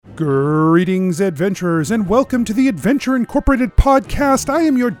Greetings, adventurers, and welcome to the Adventure Incorporated podcast. I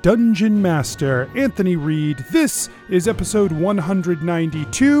am your Dungeon Master, Anthony Reed. This is episode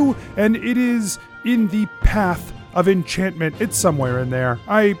 192, and it is in the Path of Enchantment. It's somewhere in there.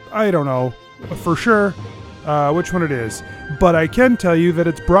 I don't know for sure which one it is, but I can tell you that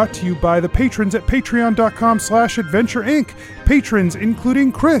it's brought to you by the patrons at patreon.com/Adventure Inc. Patrons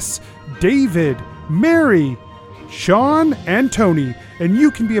including Chris, David, Mary, Sean, and Tony. And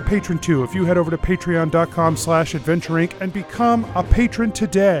you can be a patron too if you head over to patreon.com/Adventure Inc. and become a patron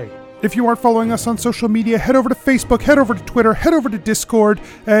today. If you aren't following us on social media, head over to Facebook, head over to Twitter, head over to Discord,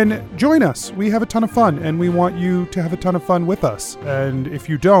 and join us. We have a ton of fun, and we want you to have a ton of fun with us. And if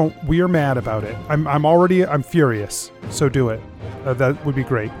you don't, we are mad about it. I'm furious. So do it. That would be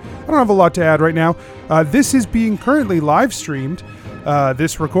great. I don't have a lot to add right now. This is being currently live streamed,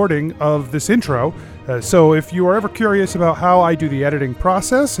 this recording of this intro. So if you are ever curious about how I do the editing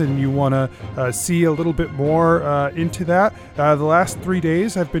process and you want to see a little bit more into that, the last 3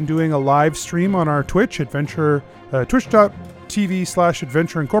 days I've been doing a live stream on our Twitch,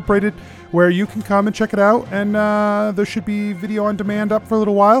 twitch.tv/Adventure Incorporated, where you can come and check it out, and there should be video on demand up for a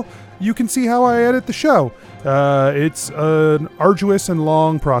little while. You can see how I edit the show. It's an arduous and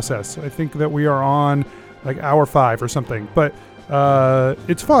long process. I think that we are on like hour 5 or something, but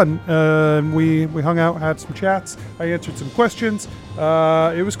it's fun. We hung out, had some chats. I answered some questions.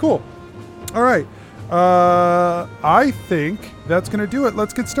 It was cool. All right. I think that's going to do it.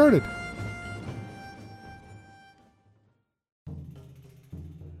 Let's get started.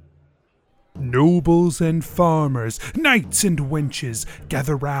 Nobles and farmers, knights and wenches,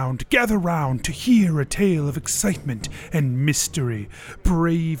 gather round to hear a tale of excitement and mystery.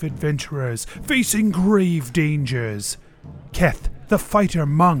 Brave adventurers facing grave dangers. Keth, the fighter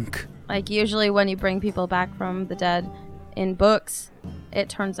monk. Like, usually when you bring people back from the dead in books, it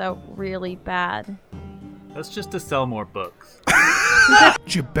turns out really bad. That's just to sell more books.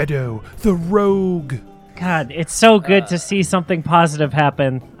 Geppetto, the rogue. God, it's so good to see something positive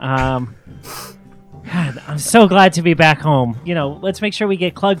happen. God, I'm so glad to be back home. You know, let's make sure we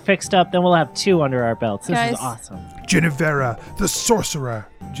get Clug fixed up, then we'll have 2 under our belts. This is awesome. Genevera, the sorcerer.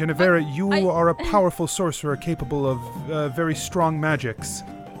 Genevera, you are a powerful sorcerer capable of very strong magics.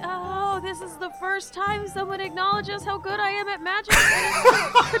 Oh, this is the first time someone acknowledges how good I am at magic and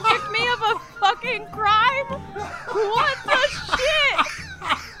convict me of a fucking crime? What the shit?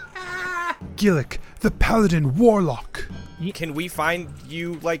 Gillick, the paladin warlock. Can we find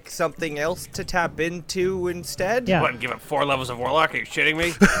you, like, something else to tap into instead? Yeah. What, and give him 4 levels of Warlock? Are you shitting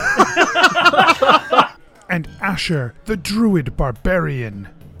me? And Asher, the druid barbarian.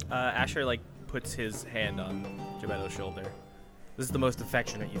 Asher, like, puts his hand on Geppetto's shoulder. This is the most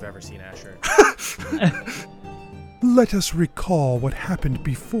affectionate you've ever seen Asher. Let us recall what happened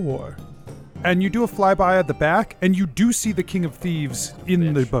before. And you do a flyby at the back, and you do see the King of Thieves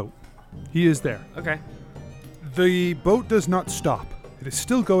in the boat. He is there. Okay. The boat does not stop. It is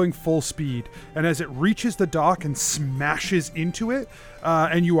still going full speed, and as it reaches the dock and smashes into it,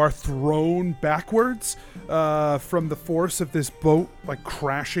 and you are thrown backwards from the force of this boat, like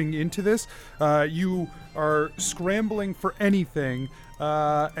crashing into this, you are scrambling for anything,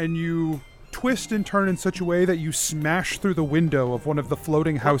 and you twist and turn in such a way that you smash through the window of one of the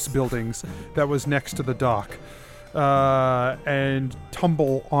floating house buildings that was next to the dock, and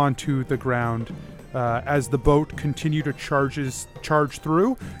tumble onto the ground. As the boat continued to charge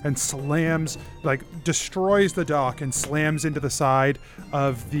through and slams, like destroys the dock and slams into the side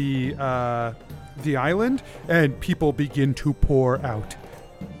of the island, and people begin to pour out.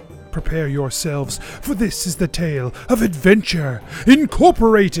 Prepare yourselves, for this is the tale of Adventure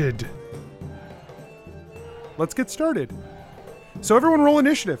Incorporated. Let's get started. So everyone roll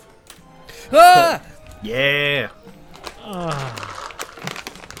initiative. Ah! Yeah.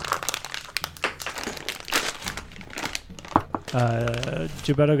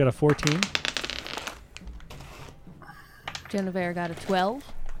 Geppetto got a 14. Genevera got a 12.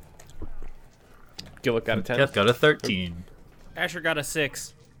 Gillick got a 10. Keth got a 13. Asher got a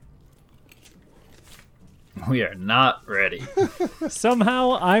 6. We are not ready.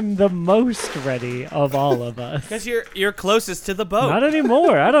 Somehow I'm the most ready of all of us. Because you're closest to the boat. Not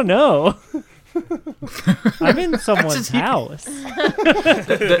anymore. I don't know. I'm in someone's house.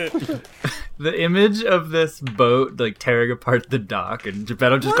 The image of this boat like tearing apart the dock and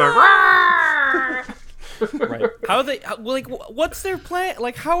Geppetto just going "Rawr!" Right. How are they? What's their plan?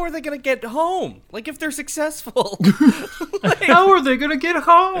 Like, how are they gonna get home? Like, if they're successful. How are they gonna get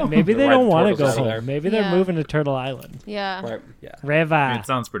home? Maybe they Ride don't the want to portals go out of home. there. Maybe they're Yeah. moving to Turtle Island. Yeah. Right. Yeah. River. It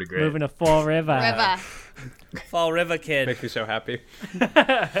sounds pretty great. Moving to Fall River. River. Fall River Kid. Makes me so happy.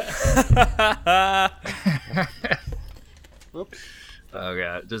 Oh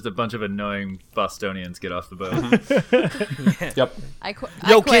god, just a bunch of annoying Bostonians get off the boat. Yep. I quit.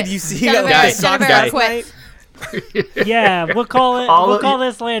 Yo, kid, you see Jennifer, that guy? Jennifer guy. quit. Yeah, we'll call it. All We'll of call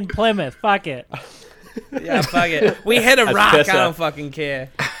this land Plymouth. Fuck it. Yeah, fuck it. We hit a That's rock. I pissed don't off. fucking care.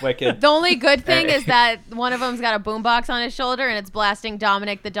 Wicked. The only good thing is that one of them's got a boombox on his shoulder and it's blasting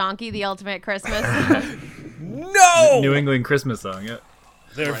Dominic the Donkey, the ultimate Christmas. No. New England Christmas song, yeah.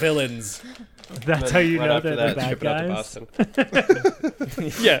 They're villains. That's how you right know after they're the that, bad ship it out to guys.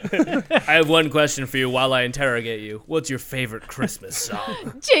 Boston. Yeah. I have one question for you while I interrogate you. What's your favorite Christmas song?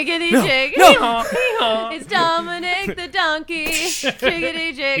 Jiggity jig. It's Dominic the Donkey.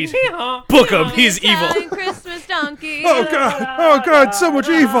 Jiggity jig. Book him. He's evil. Fine Christmas donkey. Oh god! Oh god! So much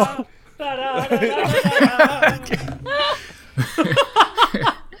evil.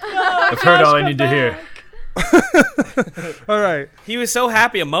 I've heard all I need to hear. All right, He was so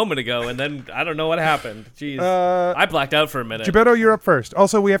happy a moment ago, and then I don't know what happened. Jeez. I blacked out for a minute. Gebetto, you're up first.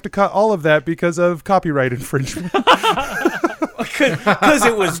 Also, we have to cut all of that because of copyright infringement. Because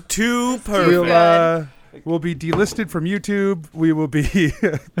it was too perfect. We'll be delisted from YouTube. We will be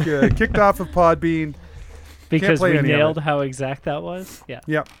kicked off of Podbean. Because play we any of nailed it. how exact that was. Yeah.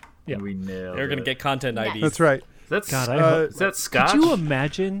 Yep, Yeah. We nailed They're gonna it. get content Nice. IDs. that's right. That's God, I hope. is that Scotch? Could you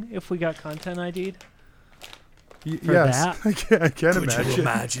imagine if we got content ID'd? For Yes, that? I can't Could imagine. you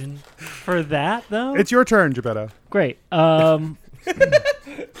imagine? For that, though? It's your turn, Gebetto. Great.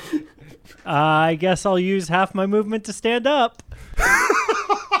 I guess I'll use half my movement to stand up.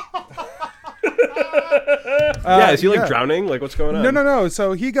 Yeah, is he like drowning? Like, what's going on? No.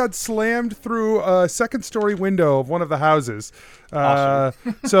 So he got slammed through a second-story window of one of the houses.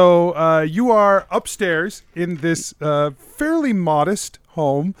 So you are upstairs in this fairly modest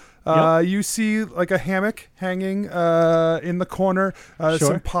home. You see like a hammock hanging in the corner, Sure.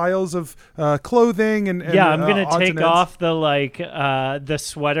 some piles of clothing and Yeah, I'm gonna odds take and ends. off the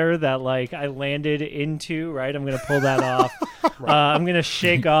sweater that like I landed into. Right, I'm gonna pull that off. I'm gonna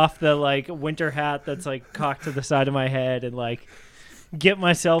shake off the like winter hat that's like cocked to the side of my head and like get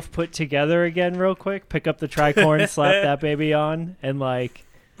myself put together again real quick. Pick up the tricorn, slap that baby on, and like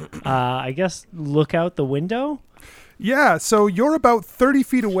I guess look out the window. Yeah, so you're about 30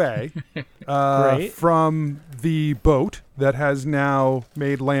 feet away Great. from the boat that has now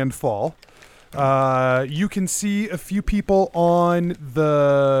made landfall. You can see a few people on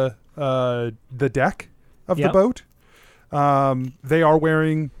the deck of the Yep. boat. They are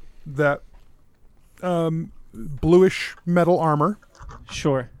wearing that bluish metal armor.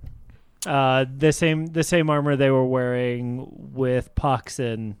 Sure. The same armor they were wearing with Pox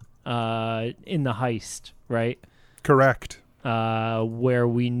in the heist, right? Correct. Where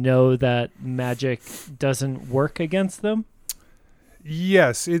we know that magic doesn't work against them.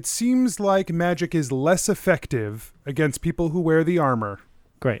 Yes, it seems like magic is less effective against people who wear the armor.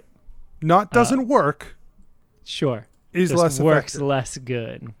 Great. Not doesn't work, Sure. is Just less works effective. less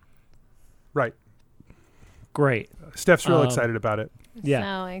good. Right. Great. Steph's real Um, excited about it. Yeah.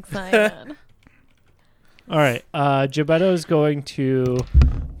 So excited. All right. Gebetto's going to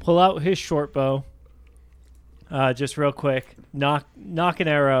pull out his short bow. Just real quick, knock an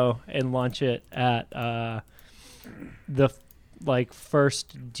arrow and launch it at the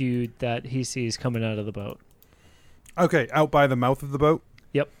first dude that he sees coming out of the boat. Okay, out by the mouth of the boat?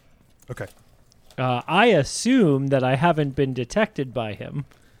 Yep. Okay. I assume that I haven't been detected by him.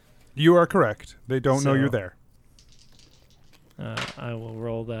 You are correct. They don't know So- you're there. I will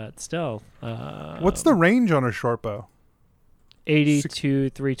roll that stealth. What's the range on a short bow? 80 to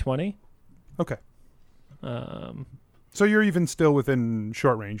 320? Okay. Um, So you're even still within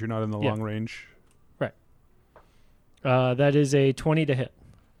short range. You're not in the Yeah. long range. that is a 20 to hit.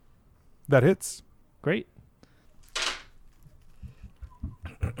 That hits. Great.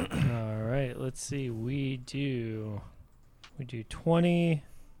 All right, let's see. We do 20,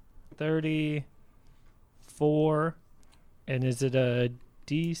 30, 4, and is it a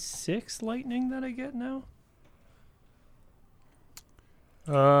D6 lightning that I get now?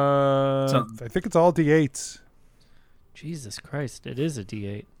 I think it's all D8s. Jesus Christ, it is a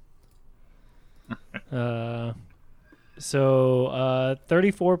D8. So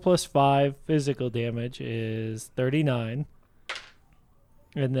 34 plus 5 physical damage is 39.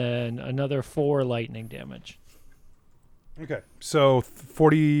 And then another 4 lightning damage. Okay. So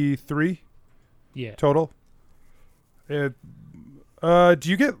 43? Yeah. total. Do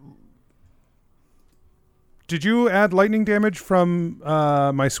you get? Did you add lightning damage from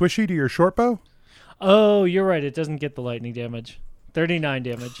my swishy to your short bow? Oh, you're right. It doesn't get the lightning damage. 39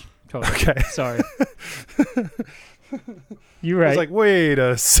 damage total. Okay. Sorry. You're I right. was like, wait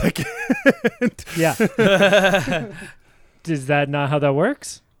a second. Yeah. Is that not how that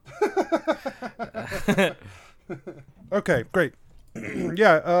works? Okay, great.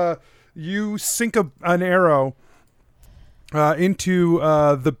 Yeah, you sink an arrow into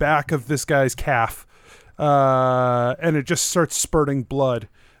the back of this guy's calf, and it just starts spurting blood.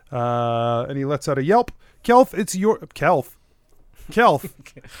 And he lets out a yelp. Kelf, it's your Kelf. Kelf.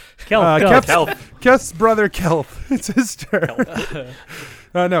 Keth's brother Kelf. It's his turn.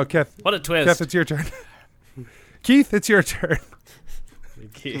 No, Keth. What a twist. Keth, it's your turn. Keith, it's your turn.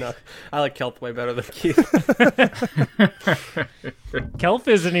 No, I like Kelp way better than Keith. Kelf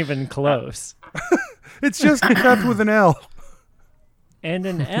isn't even close. It's just Keth with an L. And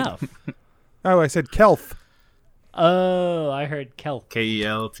an F. Oh, I said Kelf. Oh, I heard kelp.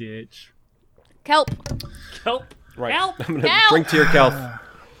 Kelth. Kelp. Kelp. Right. Kelp. I'm gonna Kelp. drink to your Kelp.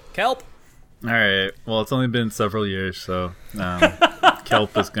 Kelp. All right. Well, it's only been several years, so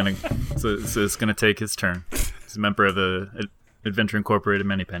Kelp is gonna take his turn. He's a member of the Adventure Incorporated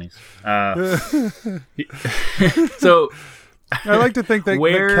Many Pennies. So I like to think that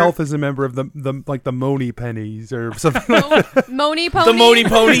Where- Kelf is a member of the Moni Pennies or something like Moni pony. The Moni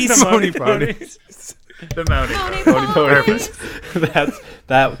ponies. the Moni Ponies. the mounting. Moni ponies.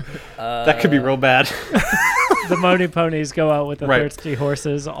 That could be real bad. The Moni ponies go out with the Right. thirsty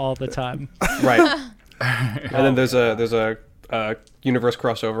horses all the time. Right. And then there's a universe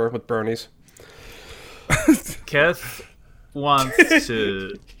crossover with bronies. Keth wants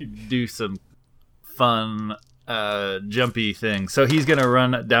to do some fun jumpy things. So he's going to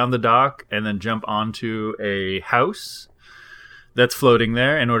run down the dock and then jump onto a house that's floating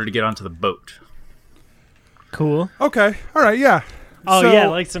there in order to get onto the boat. Cool. Okay. All right. Yeah. Oh, So- yeah,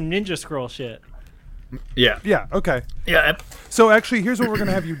 like some Ninja Scroll shit. Yeah. Yeah. Okay. Yeah. So actually, here's what we're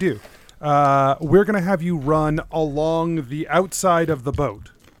gonna have you do. We're gonna have you run along the outside of the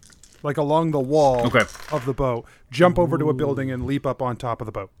boat, like along the wall Okay. of the boat. Jump over to a building and leap up on top of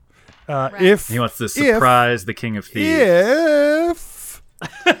the boat. Right. If He wants to surprise the king of thieves.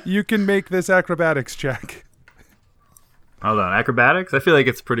 if you can make this acrobatics check. Hold on. Acrobatics? I feel like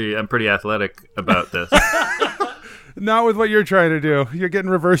I'm pretty athletic about this. Not with what you're trying to do. You're getting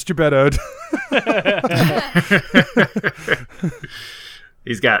reverse Gebettoed.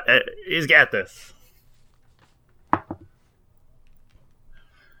 He's got this.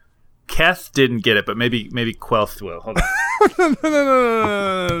 Keth didn't get it, but maybe Quelth will. Hold on.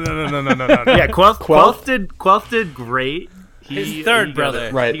 No. Yeah, Quelth did great. His third he got brother.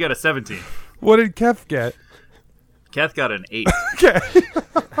 a- Right. He got a 17. What did Kev get? Keth got an 8.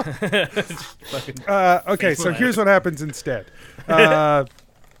 Okay, so here's what happens instead.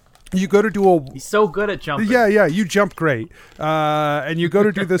 You go to do a He's so good at jumping. Yeah, you jump great. And you go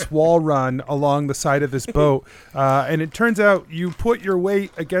to do this wall run along the side of this boat. And it turns out you put your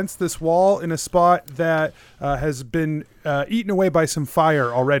weight against this wall in a spot that has been eaten away by some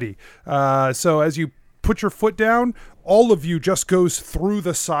fire already. So as you put your foot down, all of you just goes through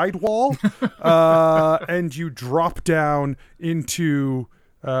the sidewall, and you drop down into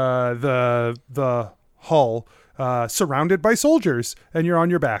the hull, surrounded by soldiers, and you're on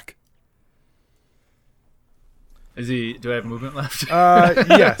your back. Do I have movement left?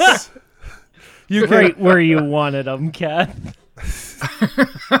 Yes. You can. Right where you wanted them, Cat.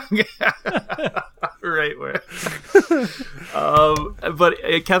 Right where. But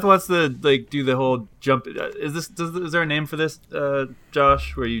Keth wants to do the whole jump. Is there a name for this,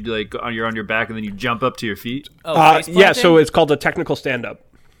 Josh? Where you you're on your back and then you jump up to your feet? Oh, face Yeah, so planting? it's called a technical stand-up.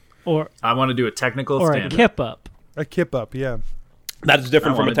 Or I want to do a technical a stand. kip up. A kip up, yeah. That is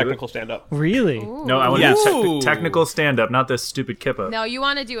different I from a wanna do it. technical stand-up. Really? No, I want to Yes. do Ooh. technical stand up, not this stupid kip up. No, you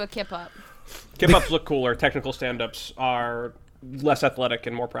want to do a kip up. Kip-ups look cooler. Technical stand-ups are less athletic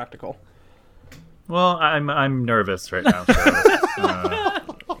and more practical. Well, I'm nervous right now.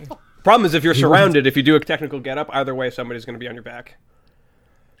 So, Problem is if you're surrounded, if you do a technical get-up, either way somebody's going to be on your back.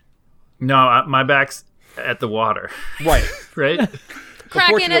 no, my back's at the water. Right. Right?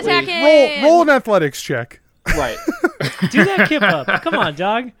 Kraken Unfortunately- attacking. Roll an athletics check. Right. Do that kip up. Come on,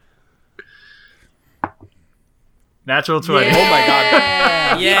 dog. Natural 20. Oh my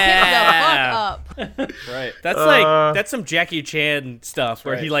god. Yeah. The fuck up. Right. That's some Jackie Chan stuff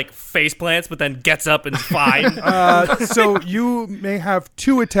where he Right. face plants but then gets up and fine. So you may have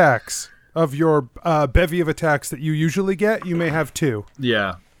 2 attacks of your bevy of attacks that you usually get. You may have 2.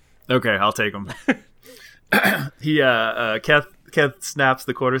 Yeah. Okay, I'll take him. He Keth snaps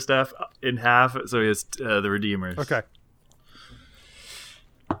the quarterstaff in half, so he has the Redeemers. Okay.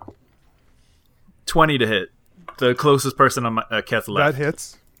 20 to hit. The closest person on my Keth left. That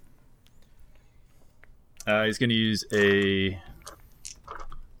hits. He's going to use a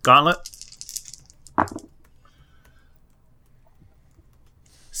gauntlet.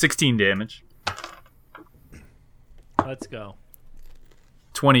 16 damage. Let's go.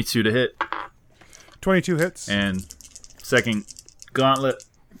 22 to hit. 22 hits. And second gauntlet.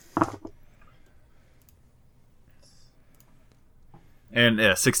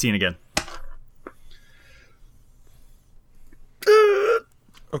 And 16 again.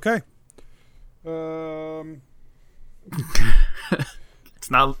 Okay.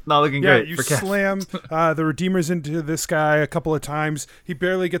 It's not looking Yeah, great. you for Keth. slam the Redeemers into this guy a couple of times. He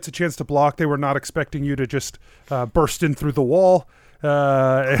barely gets a chance to block. They were not expecting you to just burst in through the wall.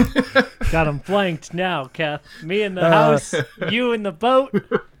 Got him flanked now, Keth. Me in the house, you in the boat.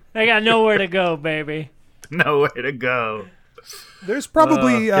 I got nowhere to go, baby. Nowhere to go. There's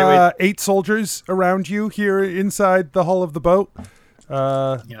probably can't 8 soldiers around you here inside the hull of the boat.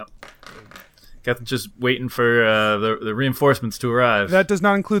 Yep. Keth just waiting for the reinforcements to arrive. That does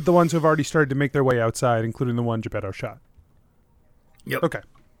not include the ones who have already started to make their way outside, including the one Geppetto shot. Yep. Okay.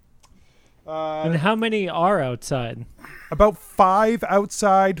 And how many are outside? About 5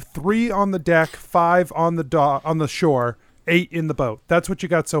 outside, 3 on the deck, 5 on the shore, 8 in the boat. That's what you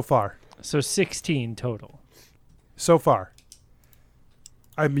got so far. So 16 total. So far.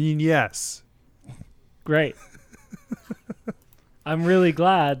 I mean, yes. Great. I'm really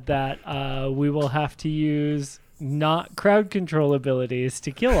glad that we will have to use not crowd control abilities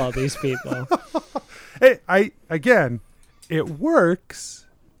to kill all these people. Hey, it works.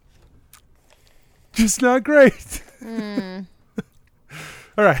 Just not great.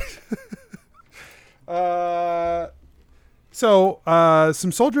 All right. So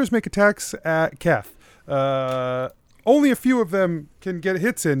some soldiers make attacks at Keth. Only a few of them can get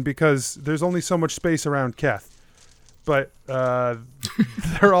hits in because there's only so much space around Keth. But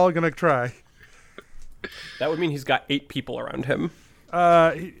they're all going to try. That would mean he's got 8 people around him.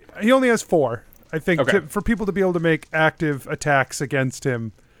 He only has 4. I think Okay. for people to be able to make active attacks against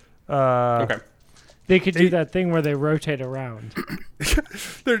him. Okay. They could do that thing where they rotate around.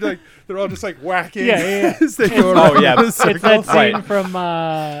 They're all just like whacking Yeah. as they go around. Oh, yeah. in a It's circle. It's that scene Right. from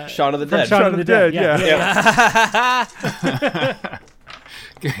Shaun of the from Dead. Shaun of the Dead. yeah.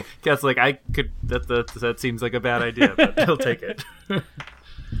 Keth's like, I could. That seems like a bad idea, but he'll take it.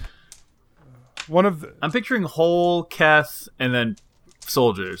 One of the, I'm picturing whole Keth and then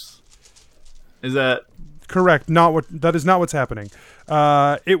soldiers. Is that correct? That is not what's happening.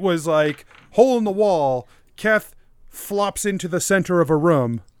 It was like hole in the wall. Keth flops into the center of a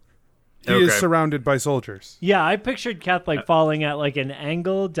room. He is Okay. surrounded by soldiers. Yeah, I pictured Keth like falling at like an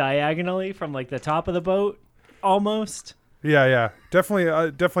angle diagonally from like the top of the boat, almost Yeah.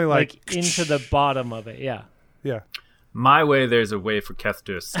 Definitely like into the bottom of it. Yeah. yeah. my way? There's a way for Keth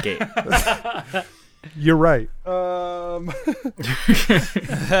to escape. You're right.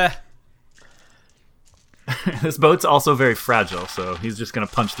 This boat's also very fragile, so he's just gonna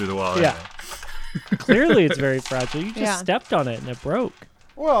punch through the wall. Yeah. anyway. Clearly, it's very fragile. You just Yeah. stepped on it and it broke.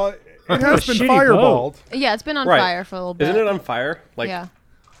 Well, it has been shitty fireballed. Yeah, it's been on Right. fire for a little bit. Isn't it on fire? Like, yeah.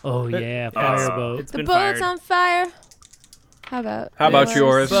 Oh yeah, fireboat. It's The been boat's fired. on fire. How about how about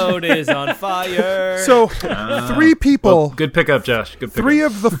yours? Boat is on fire. So 3 people, Well, good pickup, Josh. Good pickup. 3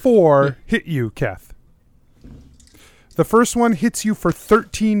 of the 4 hit you, Keth. The first one hits you for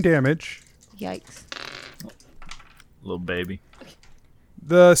 13 damage. Yikes. Little baby.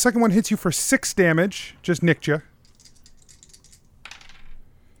 The second one hits you for 6 damage. Just nicked you.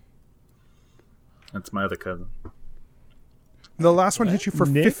 That's my other cousin. The last one hits you for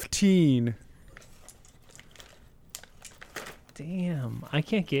Nick? 15. Damn, I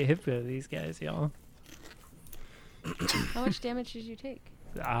can't get hit by these guys, y'all. How much damage did you take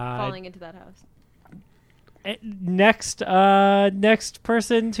Uh, falling into that house? next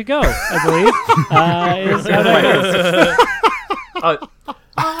person to go, I believe. Is Heather.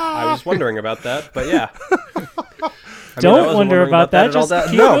 I was wondering about that, but yeah. Don't wonder about that. Just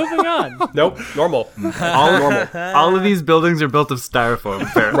keep No. moving on. Nope. Normal. All normal. All of these buildings are built of styrofoam,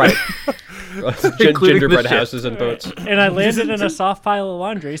 apparently. Right. Including the Gingerbread ship. houses and boats. And I landed in a soft pile of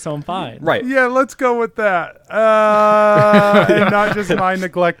laundry, so I'm fine. Right. Yeah, let's go with that. And not just my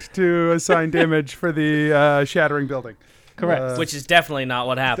neglect to assign damage for the shattering building. Correct. Which is definitely not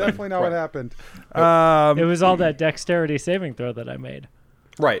what happened. Definitely not what Right. happened. It was all that dexterity saving throw that I made.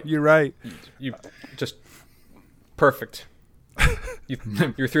 Right. You're right. You just perfect.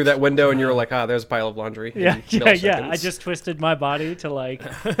 You're through that window and you're like, there's a pile of laundry. in Yeah. milliseconds. I just twisted my body to like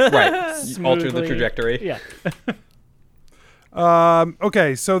right. You alter the smoothly- trajectory. Yeah.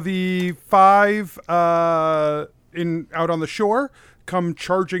 Okay, so the 5 out on the shore come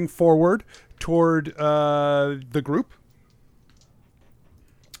charging forward toward the group.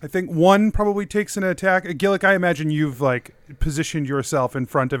 I think 1 probably takes an attack. Gillick, I imagine you've like positioned yourself in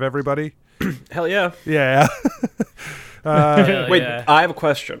front of everybody. Hell yeah. Yeah. Wait, I have a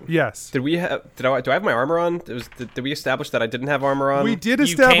question. Yes. Do I have my armor on? Did we establish that I didn't have armor on? We did You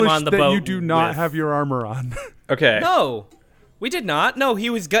establish came on the that you boat do not with- have your armor on. Okay. No, we did not. No, he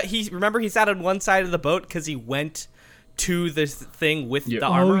was. Remember, he sat on one side of the boat because he went to this thing with the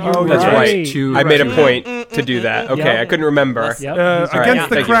armor. you're on. That's right. Two I made a right. point to do that. Okay, Yep. I couldn't remember. Yep. Against right,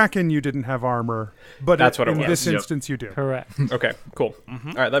 the thank you. Kraken, you didn't have armor, but That's what it in was. this Yep. instance, you do. Correct. Okay, cool. All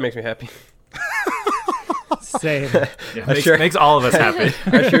right, that makes me happy. Same. Yeah, sure- makes all of us happy.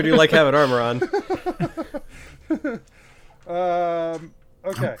 I sure do like having armor on.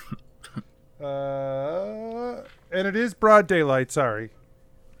 Okay. And it is broad daylight, sorry.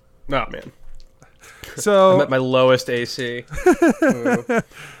 Oh, man. So I'm at my lowest AC. Ooh.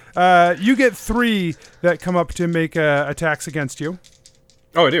 you get 3 that come up to make attacks against you.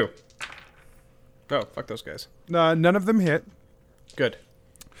 Oh, I do. Oh, fuck those guys. None of them hit. Good.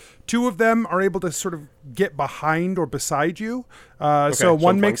 2 of them are able to sort of get behind or beside you. so So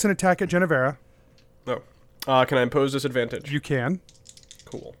one I'm makes fine. an attack at Genevera. Oh. Can I impose disadvantage? You can.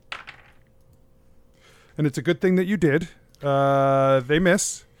 Cool. And it's a good thing that you did. They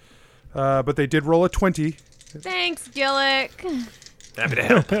miss. But they did roll a 20. Thanks, Gillick. Happy to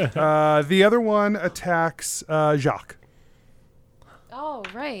help. The other one attacks Jacques. Oh,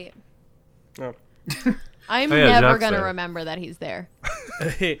 right. Oh. I'm Oh, yeah, never Jacques going to there. remember that he's there.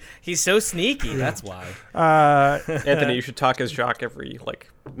 He's so sneaky. That's why. Anthony, you should talk as Jacques every,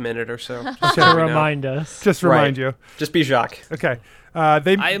 minute or so. To remind us. Just remind you. Just be Jacques. Okay.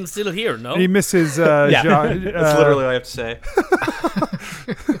 They I am still here. No. He misses Yeah, Jacques. that's literally all I have to say.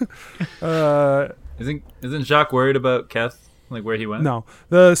 Isn't Jacques worried about Keth? Like where he went? No.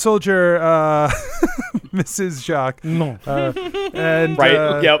 The soldier misses Jacques. No. And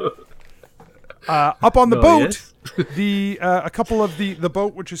Right, yep. up on the Oh, boat, yes? a couple of the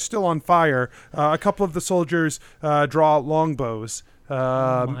boat, which is still on fire, a couple of the soldiers draw out longbows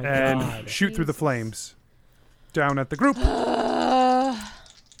my and God. shoot through the flames down at the group.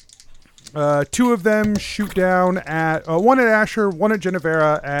 2 of them shoot down at one at Asher, one at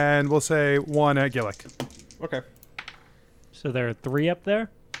Genevera, and we'll say 1 at Gillick. Okay. So there are 3 up there?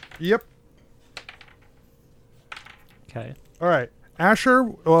 Yep. Okay. All right. Asher,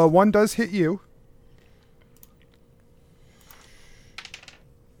 1 does hit you.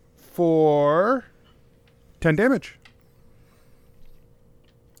 For 10 damage.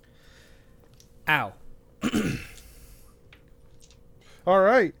 Ow. All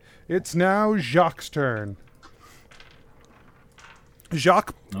right. It's now Jacques' turn.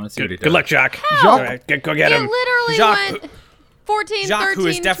 Jacques. Let's see what he Good does. luck, Jacques. Jacques. All right, go get It him. literally Jacques- went 14, Jacques, 13, who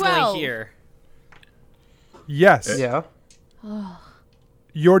is definitely 12. here. Yes. Yeah.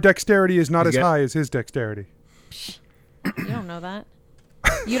 Your dexterity is not You as get- high as his dexterity. You don't know that.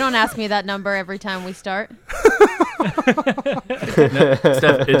 You don't ask me that number every time we start.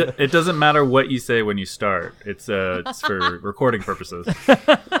 Steph, it doesn't matter what you say when you start. It's for recording purposes.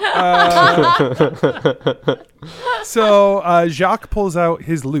 So Jacques pulls out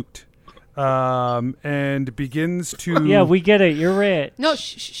his lute and begins to. Yeah, we get it. You're it. No,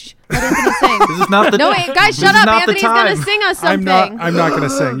 shh. Let Anthony sing. This is not the. No, wait, guys, This shut is up. not the Anthony's going to time. sing us something. I'm not going to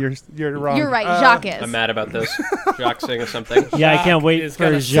sing. You're wrong. You're right. Jacques is. I'm mad about this. Jacques singing something. Yeah, I can't wait is for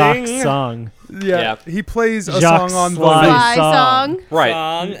gonna Jacques' sing. song. Yeah, he plays a Jacques song on the Sly. lute. Fly song. Right.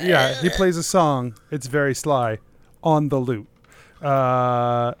 Song. Yeah, he plays a song. It's very sly on the lute.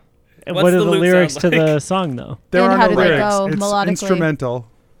 And What's what are the the lute lyrics sound to the like? song, though? There And are how no do they lyrics. go It's melodically? instrumental.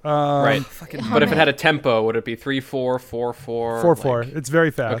 Right. hum But if it it. had a tempo, would it be 3/4, 4/4? 4/4. like- It's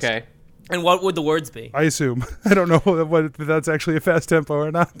very fast. Okay. And what would the words be? I assume. I don't know if that's actually a fast tempo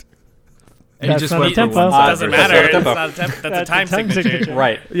or not. And That's you just not went a for tempo. one It side Doesn't versus matter. the It's other. not a temp. That's a That's time a time signature. signature.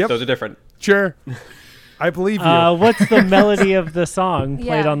 Right. Yep. Those are different. Sure. I believe you. What's the melody of the song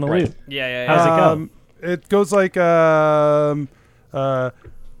played Yeah. on the Right. lute? Yeah. How's it go? It goes like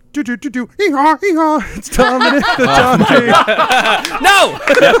do do do do hee-haw, hee-haw. It's Dominic the donkey. No.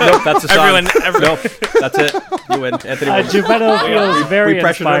 Yep, nope, that's the song. Everyone. Nope, that's it. You win. Anthony wins. Geppetto feels very we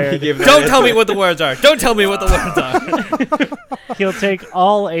pressured him. He inspired. gave that Don't answer. tell me what the words are. Don't tell me what the words are. He'll take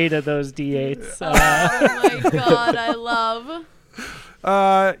all 8 of those D8s. Oh my god, I love.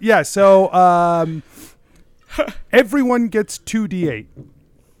 Yeah, so Everyone gets 2d8.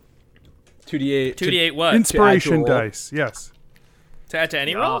 2d8. 2d8 what? Inspiration roll? dice, yes. To add to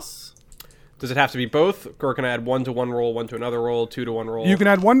any roll? Yes. Does it have to be both, or can I add 1 to one roll, 1 to another roll, 2 to one roll? You can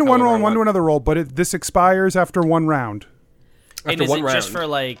add 1 to one However roll I and 1 to want. another roll, but this expires after 1 round. And After is one it round. just for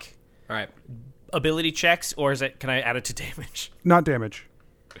like All right. ability checks, or is it? Can I add it to damage? Not damage.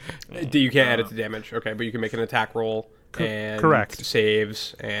 You can't add it to damage. Okay, but you can make an attack roll and correct.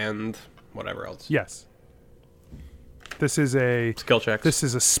 saves and whatever else. Yes. This is a Skill checks.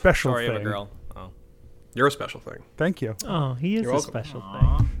 special Story thing. of a girl. Oh. You're a special thing. Thank you. Oh, he is You're a welcome. special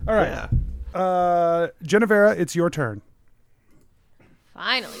thing. All right. Yeah. Genevera, it's your turn.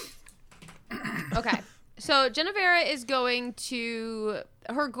 Finally. Okay. So Genevera is going to...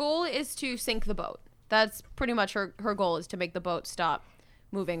 Her goal is to sink the boat. That's pretty much her goal, is to make the boat stop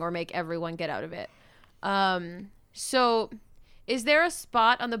moving or make everyone get out of it. So is there a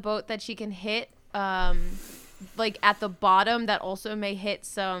spot on the boat that she can hit, like at the bottom, that also may hit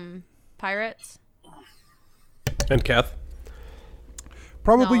some pirates? And Kath.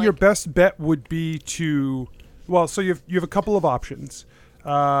 Probably No, your like- best bet would be to... Well, so you have a couple of options.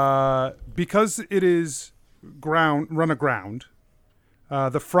 Because it is run aground,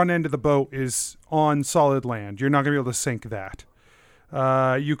 the front end of the boat is on solid land. You're not going to be able to sink that.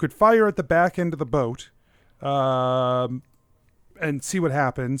 You could fire at the back end of the boat and see what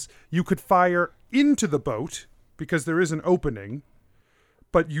happens. You could fire into the boat because there is an opening,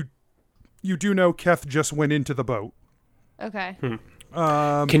 but you do know Keth just went into the boat. Okay.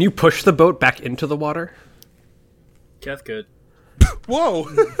 Can you push the boat back into the water? Keth could. Whoa!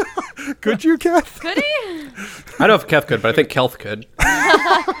 Could you, Keth? Could he? I don't know if Keth could, but I think Kelth could.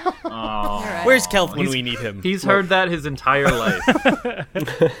 Oh. Where's Kelth when we need him? He's heard that his entire life.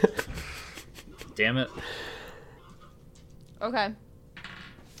 Damn it. Okay.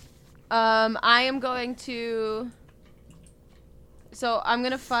 I am going to... So I'm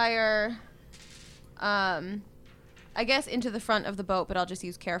going to fire, I guess into the front of the boat, but I'll just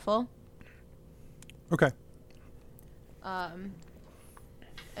use careful. Okay.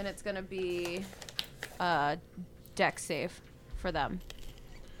 And it's going to be deck save for them.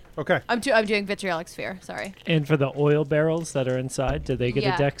 Okay. I'm doing vitriolic sphere, sorry. And for the oil barrels that are inside, do they get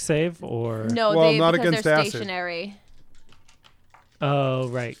Yeah. a deck save or? No, Well, not because against they're acid. stationary. Oh,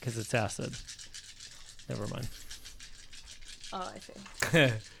 right, because it's acid. Never mind. Oh, I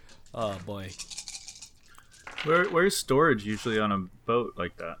see. Oh boy. Where's storage usually on a boat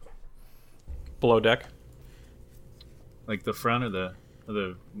like that? Below deck. Like the front or the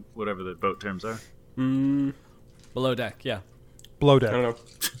whatever the boat terms are? Below deck, yeah. Below I deck. don't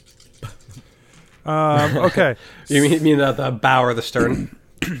know. Okay. You mean the bow or the stern?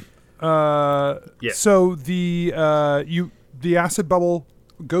 Yeah. So the acid bubble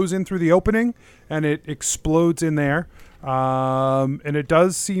goes in through the opening and it explodes in there. And it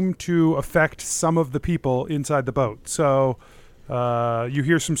does seem to affect some of the people inside the boat. So you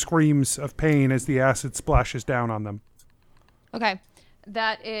hear some screams of pain as the acid splashes down on them. Okay.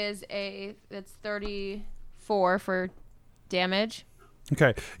 That's 34 for damage.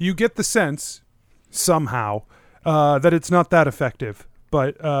 Okay. You get the sense somehow that it's not that effective,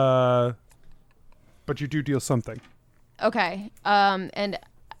 but you do deal something. Okay. And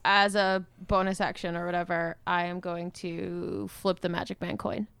as a bonus action or whatever, I am going to flip the Magic Man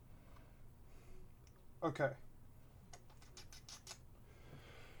coin. Okay.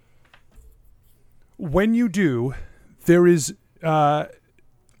 When you do, there is the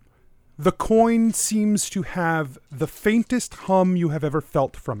coin seems to have the faintest hum you have ever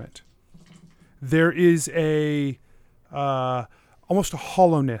felt from it. There is a almost a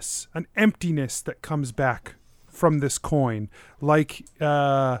hollowness, an emptiness that comes back from this coin, like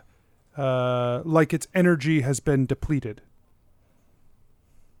its energy has been depleted.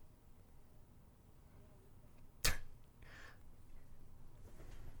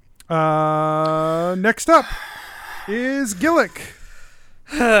 Next up is Gillick.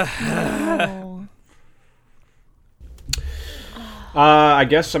 I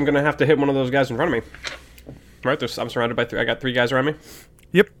guess I'm gonna have to hit one of those guys in front of me. Right, I'm surrounded by I got 3 guys around me.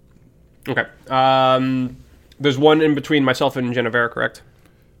 Yep. Okay. There's one in between myself and Genevera, correct?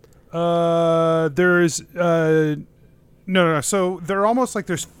 There's no. So they're almost like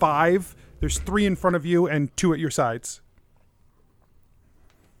there's 5. There's 3 in front of you and 2 at your sides.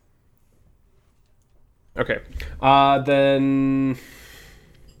 Okay. Then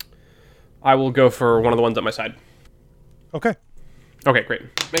I will go for one of the ones at my side. Okay. Okay, great.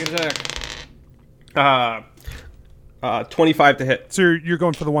 Make an attack. 25 to hit. So you're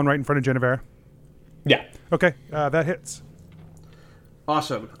going for the one right in front of Genevera. Yeah. Okay, that hits.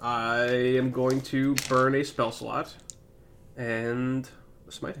 Awesome. I am going to burn a spell slot and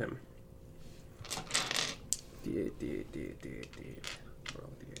smite him. D8, D8, D8, D8, D8. Roll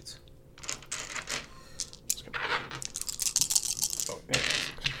D8s.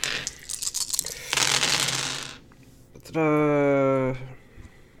 Oh,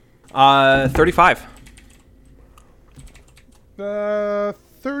 yeah. 35.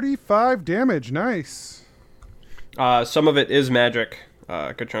 35 damage. Nice. Some of it is magic.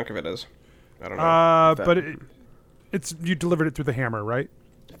 A good chunk of it is. I don't know. But it's you delivered it through the hammer, right?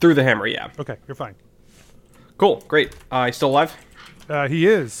 Through the hammer, yeah. Okay, you're fine. Cool, great. He's still alive? He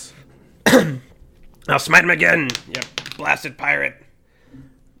is. I'll smite him again. Yep, blasted pirate.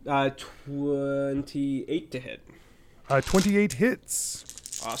 28 to hit. 28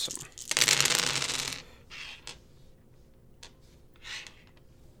 hits. Awesome.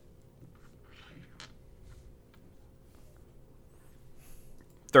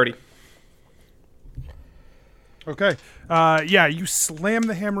 $30. Okay. Yeah, you slam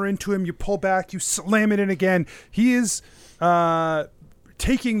the hammer into him, you pull back, you slam it in again. He is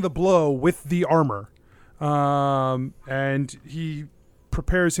taking the blow with the armor. And he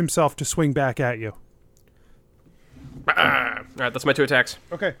prepares himself to swing back at you. All right, that's my 2 attacks.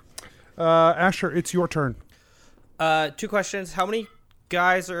 Okay. Asher, it's your turn. 2 questions. How many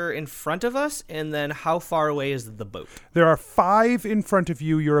guys are in front of us? And then how far away is the boat? There are 5 in front of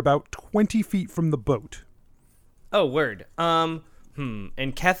you. You're about 20 feet from the boat. Oh, word. And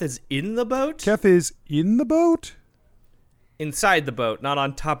Keth is in the boat? Keth is in the boat? Inside the boat, not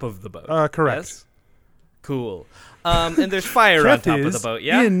on top of the boat. Correct. Yes? Cool. And there's fire on top of the boat,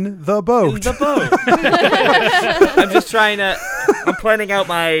 yeah? In the boat. In the boat. I'm just trying to... I'm planning out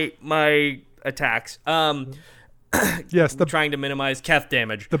my attacks. Yes, trying to minimize Keth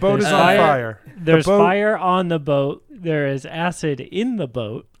damage. the boat is on fire. There's The boat- fire on the boat. There is acid in the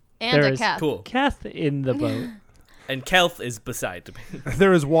boat. And There a is cat. Cool. Keth in the boat. And Kelth is beside me.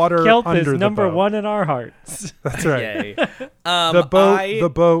 There is water Kelth under is the number boat. 1 in our hearts. That's right. Yay.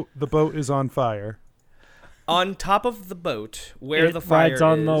 The boat is on fire. On top of the boat, where It the fire rides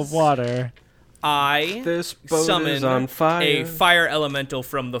on the is, water. I This boat summon is on fire. a fire elemental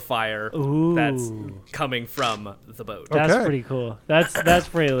from the fire Ooh. that's coming from the boat. That's Okay. pretty cool. That's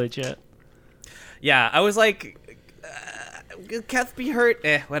pretty legit. Yeah, I was like, will Keth be hurt?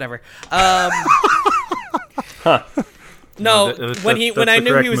 Whatever. No, when I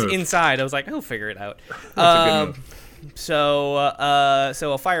knew he was inside, I was like, I'll figure it out. So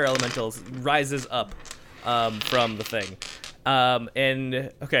a fire elemental rises up from the thing.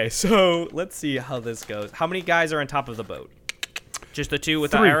 And okay, so let's see how this goes. How many guys are on top of the boat? Just the 2 with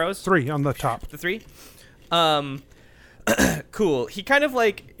the arrows? 3 on the top. The 3? Cool. He kind of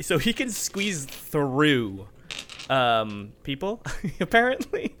like, so he can squeeze through people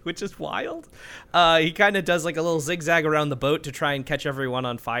apparently, which is wild. He kind of does like a little zigzag around the boat to try and catch everyone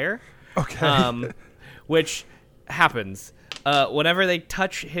on fire. Okay. Which happens whenever they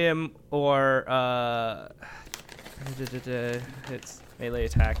touch him or it's melee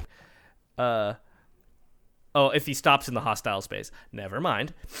attack. If he stops in the hostile space. Never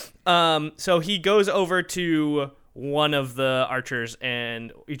mind. So he goes over to one of the archers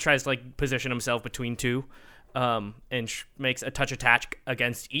and he tries to like position himself between 2 and makes a touch attack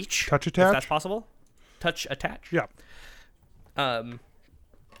against each. Touch attach? If that's possible. Touch attach. Yeah.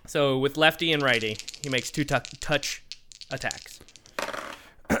 So with lefty and righty, he makes 2 touch attacks.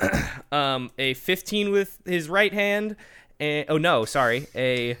 A 15 with his right hand, and a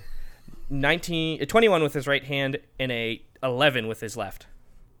 21 with his right hand, and a 11 with his left.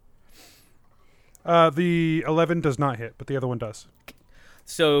 The 11 does not hit, but the other one does.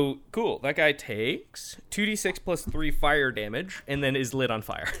 So cool. That guy takes 2d6 plus 3 fire damage, and then is lit on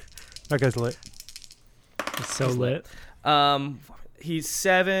fire. That guy's lit. It's so lit. He's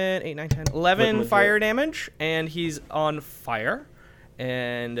 7, 8, 9, 10, 11 fire damage, and he's on fire.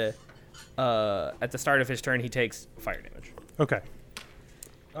 And at the start of his turn, he takes fire damage. Okay.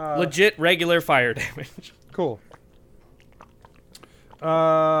 Legit regular fire damage. Cool.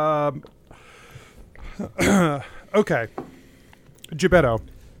 Okay. Gibetto.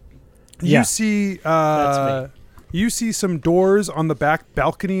 Yeah. You see That's you see some doors on the back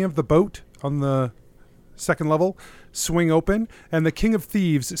balcony of the boat on the second level swing open, and the King of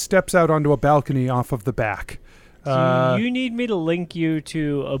Thieves steps out onto a balcony off of the back. Do you need me to link you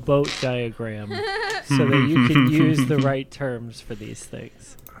to a boat diagram so that you can use the right terms for these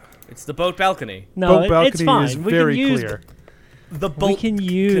things? It's the boat balcony. No, boat balcony it's fine. is We very can use, clear. The boat. We can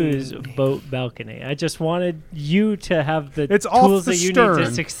use boat balcony. I just wanted you to have the It's off tools the that you need stern. to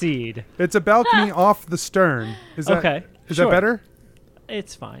succeed. It's a balcony off the stern. Is that Okay, Is sure. that better?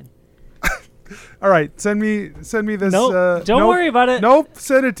 It's fine. All right, send me this. Nope, don't worry about it. Nope,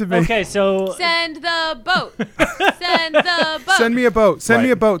 send it to me. Okay, so Send the boat. Send the boat. Send me a boat. Send me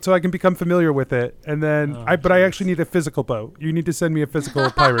Right. a boat so I can become familiar with it, and then but I actually need a physical boat. You need to send me a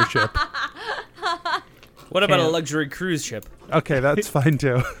physical pirate ship. What about a Can't. luxury cruise ship? Okay, that's fine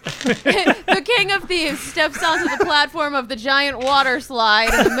too. The King of Thieves steps onto the platform of the giant water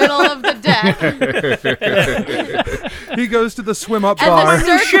slide in the middle of the deck. He goes to the swim up And bar.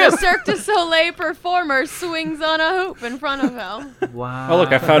 the Cirque du Soleil performer swings on a hoop in front of him. Wow. Oh,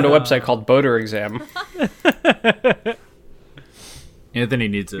 look, I found a website called Boater Exam. Anthony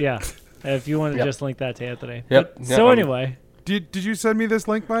needs it. yeah, if you want to Yep. just link that to Anthony. Yep. But- Yeah, so I'm- anyway, Did you send me this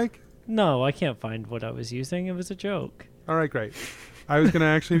link, Mike? no, I can't find what I was using. It was a joke. All right, great. I was gonna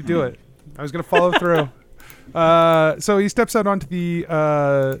actually do it. I was gonna follow through. So he steps out onto the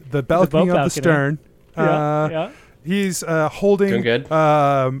balcony of the balcony. stern. Yeah. He's holding Doing good.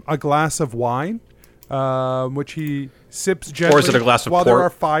 a glass of wine, which he sips gently. Or is it a glass of while there port? are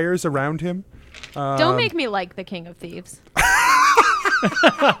fires around him? Don't make me like the King of Thieves.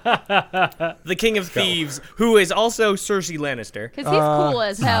 The King of Thieves, who is also Cersei Lannister, Because he's cool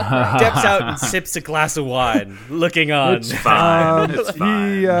as hell. steps out and sips a glass of wine, looking on. It's fine. It's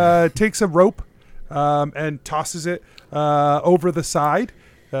fine. He takes a rope and tosses it over the side.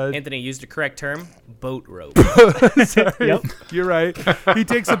 Anthony used a correct term, boat rope. Yep. You're right. He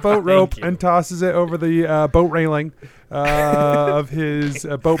takes a boat rope you. and tosses it over the boat railing of his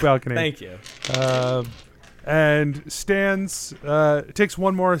boat balcony. Thank you. And stands, takes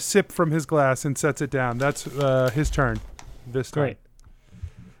one more sip from his glass and sets it down. That's his turn this time. Great.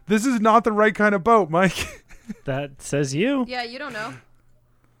 This is not the right kind of boat, Mike. That says you. Yeah, you don't know.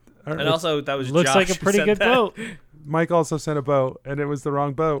 All right, And also, that was Looks Josh like a who pretty sent good that. boat. Mike also sent a boat, and it was the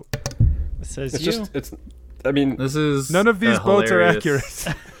wrong boat. It says It's you. just, it's, I mean, This is None of these a boats are hilarious-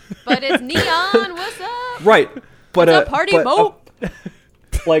 accurate. But it's neon. What's up? right. But It's a party boat.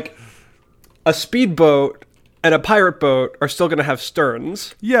 like, a speedboat and a pirate boat are still going to have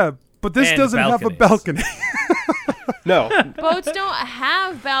sterns. Yeah, but this And doesn't have a balconies. balcony. No. Boats don't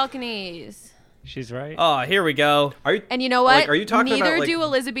have balconies. She's right. Oh, here we go. Are you? And you know what? Like, are you talking Neither about, like- do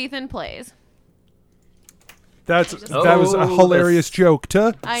Elizabethan plays. That was a Oh, hilarious joke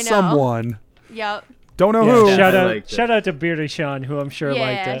to I know. someone. Yep. Don't know Yeah, who. shout I out, liked it. shout out to Beardy Sean, who I'm sure liked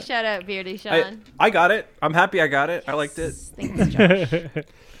Yeah, it. shout out Beardy Sean. I got it. I'm happy I got it. I liked it. Thanks,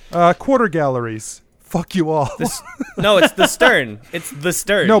 Josh. Quarter galleries. Fuck you all. No, it's the stern. It's the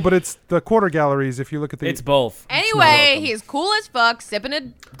stern. No, but it's the quarter galleries. If you look at the it's both. Anyway, he's cool as fuck, sipping a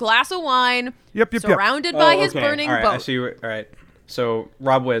glass of wine, yep. surrounded by his burning all right, I boat. see. All right. So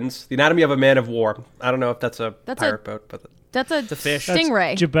Rob wins. The Anatomy of a Man of War. I don't know if that's a That's pirate boat, but That's a fish.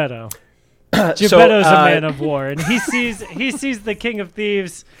 stingray. Gebetto. So, Gebetto's a man of war, and he sees the King of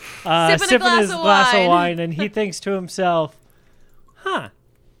Thieves sipping glass his of glass wine. of wine, and he thinks to himself, "Huh,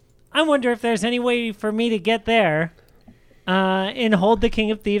 I wonder if there's any way for me to get there and hold the King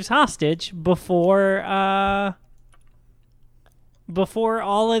of Thieves hostage before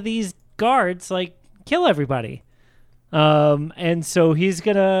all of these guards like kill everybody." And so he's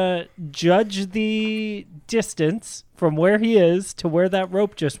gonna judge the distance from where he is to where that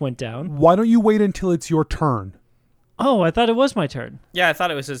rope just went down. Why don't you wait until it's your turn? Oh, I thought it was my turn. Yeah, I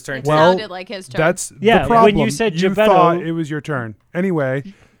thought it was his turn. It too. Well, sounded like his turn. That's Yeah, the problem. when you said you Gebetto- thought it was your turn.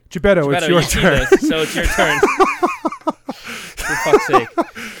 Anyway, Gebetto, Beto, it's your you see turn. this, so it's your turn. For fuck's sake.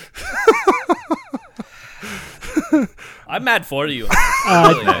 I'm mad for you.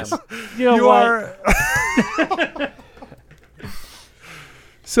 Really nice. You know You what? are.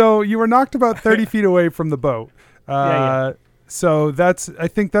 So you were knocked about 30 feet away from the boat. Yeah. So I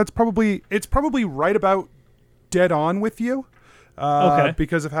think it's probably right about dead on with you. Okay.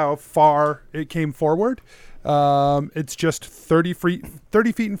 Because of how far it came forward. It's just 30 feet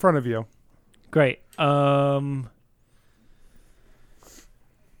in front of you. Great.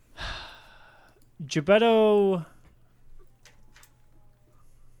 Gebetto.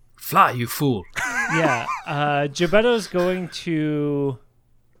 Fly, you fool. Yeah. Gebetto's going to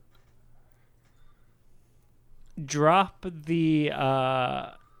drop the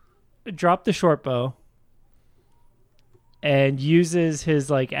short bow and uses his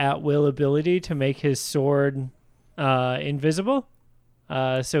like at will ability to make his sword invisible.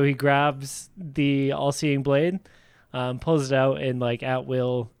 So he grabs the all-seeing blade, pulls it out, and like at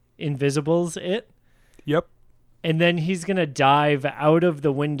will invisibles it. Yep. And then he's going to dive out of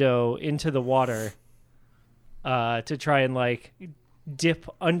the window into the water to try and like dip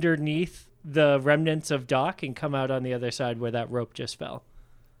underneath the remnants of dock and come out on the other side where that rope just fell.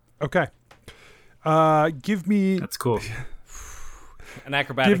 Okay. Give me That's cool. An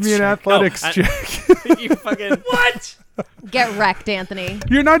acrobatics Give me an check. athletics No, check. you fucking what? Get wrecked, Anthony.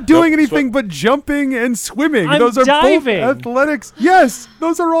 You're not doing Nope, anything but jumping and swimming. I'm Those are diving. both athletics. Yes,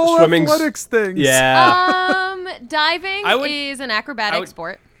 those are all Swimming's- athletics things. Yeah. Diving I would- is an acrobatic would-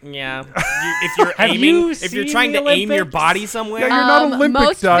 sport. Yeah. If you're Have aiming, you if you're seen trying the to aim your Olympics? body somewhere, Yeah, you're not Olympic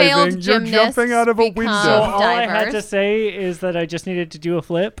most diving. failed You're gymnasts jumping out of a become window. So all I had divers. to say is that I just needed to do a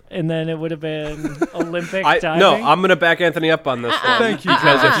flip, and then it would have been Olympic diving. No, I'm gonna back Anthony up on this one. Thank you,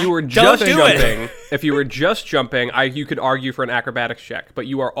 Because if you were just do it. jumping, you could argue for an acrobatics check, but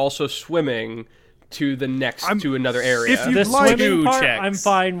you are also swimming to the next to another area. if you- the You'd like- swimming Two part, checks. I'm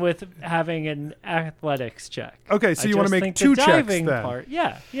fine with having an athletics check. Okay, so I you want to just make think two the checks diving then? part.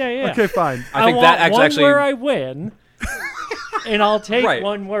 Yeah. Okay, fine. I think want that one actually where I win, and I'll take Right.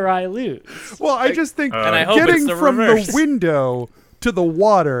 one where I lose. Well, I just think And I hope it's getting the from reverse. the window to the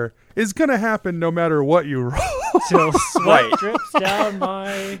water is going to happen no matter what you roll. Till sweat Right. drips down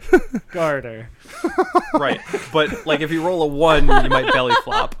my garter. right, but like if you roll a 1, you might belly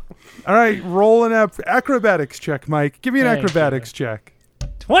flop. All right, roll an acrobatics check, Mike. Give me an Thank acrobatics check.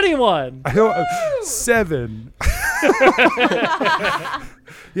 21. 7.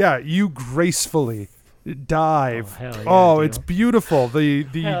 Yeah, you gracefully dive. Oh, hell yeah, Oh, I it's do. beautiful. The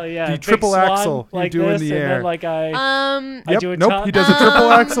Hell yeah. the Big triple swan axle you like do in this, the and air. then like I Um, Yep. do a Nope. top- He does a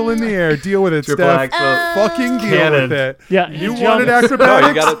triple axle in the air. Deal with it, Triple Steph. axle. Fucking deal Cannon. with it. Yeah, You he wanted jumps.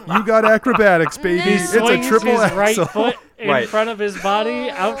 acrobatics? No, you got acrobatics, baby. He It's a swings triple his axle. right foot in Right. front of his body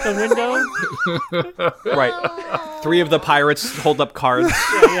out the window. Right. 3 of the pirates hold up cards.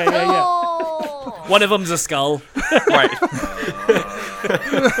 Yeah. one of them's a skull. Right.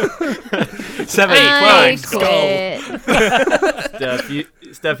 7, I 12. quit.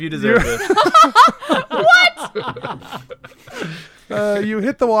 Steph, you deserve this. You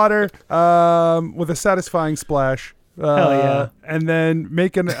hit the water with a satisfying splash. Hell yeah. And then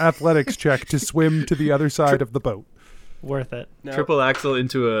make an athletics check to swim to the other side of the boat. Worth it. Triple axle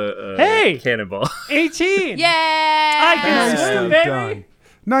into a Hey! cannonball. 18. Yeah. I can swim, Nicely baby. done.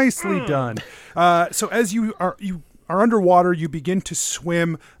 Nicely done. So as you are underwater, you begin to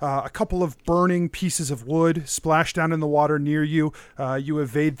swim. A couple of burning pieces of wood splash down in the water near you. You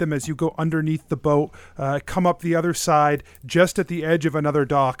evade them as you go underneath the boat, come up the other side, just at the edge of another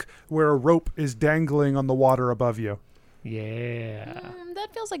dock where a rope is dangling on the water above you. Yeah.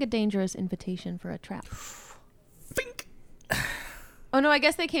 That feels like a dangerous invitation for a trap. Oh no, I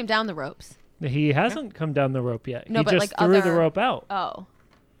guess they came down the ropes. He hasn't come down the rope yet. No, he but, just like, threw the other- rope out. Oh.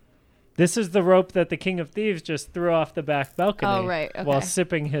 This is the rope that the King of Thieves just threw off the back balcony Oh, right, while okay.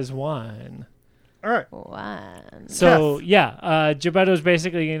 sipping his wine. All right. One. So Gebetto's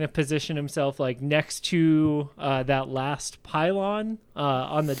basically going to position himself like next to that last pylon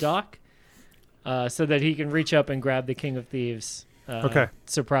on the dock, so that he can reach up and grab the King of Thieves. Okay.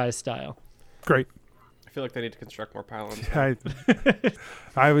 Surprise style. Great. I feel like they need to construct more pylons.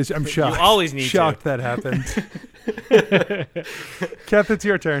 I'm shocked. You always need shocked that happened. Kath, it's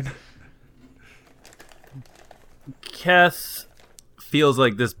your turn. Keth feels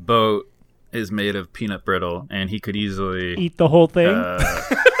like this boat is made of peanut brittle, and he could easily. Eat the whole thing.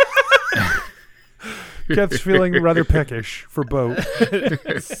 Kath's feeling rather peckish for boat.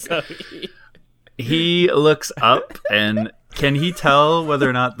 He looks up, and can he tell whether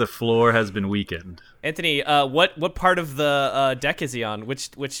or not the floor has been weakened? Anthony, what part of the deck is he on? Which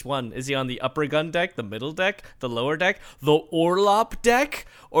one? Is he on the upper gun deck, the middle deck, the lower deck, the orlop deck,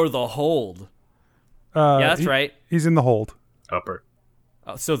 or the hold? Yeah, that's right. He's in the hold. Upper.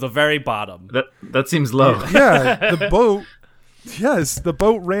 Oh, so the very bottom. That seems low. Yeah, the boat. Yes, the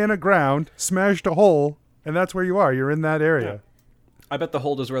boat ran aground, smashed a hole, and that's where you are. You're in that area. I bet the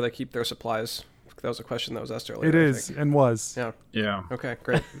hold is where they keep their supplies. That was a question that was asked earlier. It I is think. and was. Yeah. Yeah. Okay,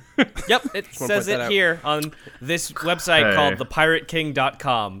 great. Yep, it wanna says point that it out. here on this website Hey. called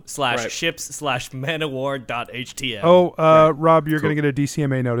thepirateking.com Right. /ships/manowar.htm. Oh, Rob, you're going to get a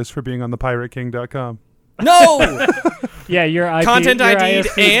DCMA notice for being on the pirateking.com. No! Yeah, your IP, Content your ID ISP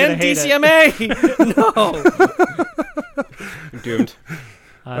is gonna and hate it. DCMA! No! I'm doomed.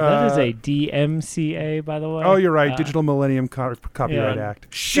 That is a DMCA, by the way. Oh, you're right. Digital Millennium Copyright yeah. Act.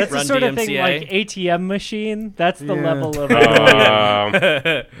 Shit. That's the Run sort of thing DMCA. like ATM machine. That's the Yeah. level of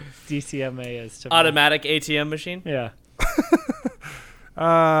DCMA is to me. Automatic ATM machine? Yeah.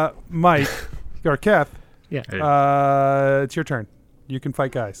 Mike, or Kath, Yeah. it's your turn. You can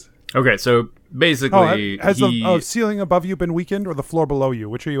fight guys. Okay, so basically, has he the ceiling above you been weakened or the floor below you?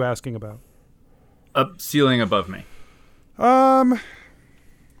 Which are you asking about? up ceiling above me. Um,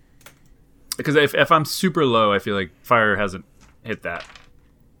 Because if I'm super low, I feel like fire hasn't hit that.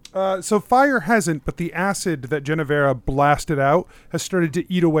 So fire hasn't, but the acid that Genevera blasted out has started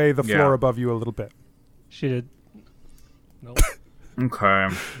to eat away the floor above you a little bit. She did. Nope. Okay.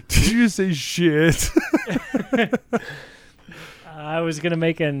 Did you just say shit? I was gonna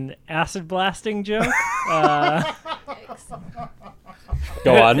make an acid blasting joke.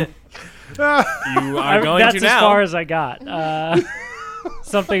 Go on. You are going That's to as now. far as I got.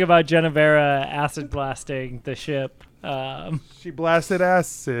 Something about Genevera acid blasting the ship. She blasted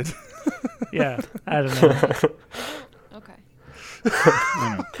acid. Yeah, I don't know. Okay.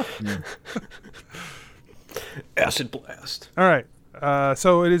 Acid blast. All right.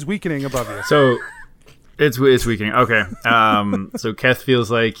 So it is weakening above you. So it's weakening. Okay. So Keth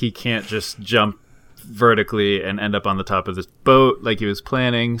feels like he can't just jump vertically and end up on the top of this boat like he was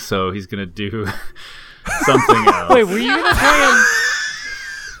planning. So he's gonna do something else. Wait, were you gonna play him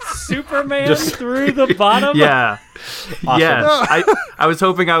Superman through the bottom? Yeah. Awesome. Yeah. I was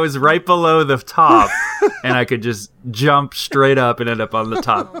hoping I was right below the top and I could just jump straight up and end up on the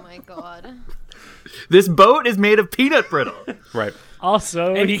top. Oh my god. This boat is made of peanut brittle. Right.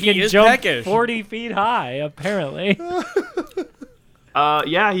 Also, And he he can is jump peckish. 40 feet high, apparently.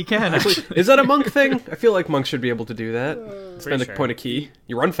 Yeah, he can. Actually. Is that a monk thing? I feel like monks should be able to do that. Spend a sure. point of key.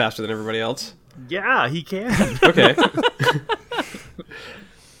 You run faster than everybody else. Yeah, he can. Okay.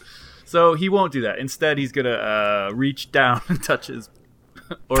 So he won't do that. Instead, he's gonna reach down and touch his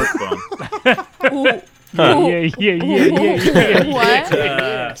orc bone. Yeah.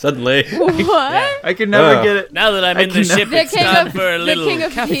 What? Suddenly. What? I can never get it. Now that I'm in the can ship, The it's time for a the little king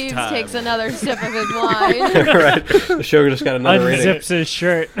of coffee thieves time. takes another sip of his wine, Right. The show just got another rating. Unzips his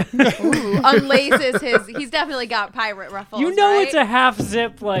shirt. unlaces his. He's definitely got pirate ruffles. You know right? it's a half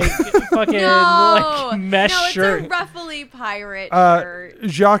zip, like, fucking, no, like, mesh no, it's shirt. a ruffly pirate shirt.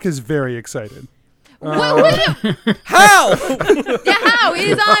 Jacques is very excited. How? Yeah, how?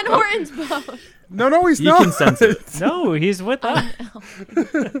 He's on Horton's boat. No, he's You not. can sense it. No, he's with us.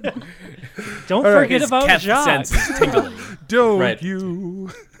 Don't right. forget about Cat Jacques. sense is tingling. Don't Right. you?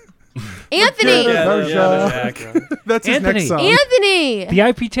 Anthony! That's his Anthony. next song. Anthony! The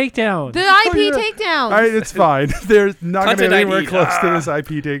IP takedown. The IP yeah. takedown. All right, it's fine. They're not going to Content be anywhere ID. close to this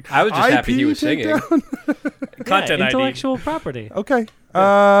IP take. I was just happy he was singing. Content ID. Intellectual property. Okay.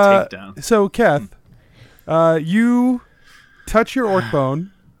 Takedown. So, Keth, you touch your orc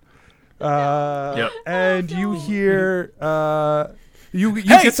bone, Yep. and you hear you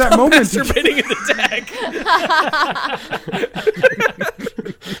get that moment. Masturbating in the deck.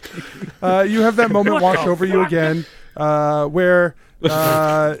 You have that moment wash over you again, where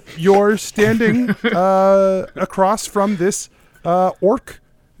you're standing across from this orc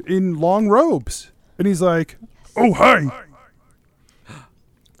in long robes, and he's like, "Oh, hi!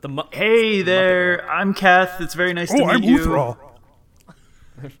 Hey there, I'm Keth. It's very nice to meet I'm you. Uthral."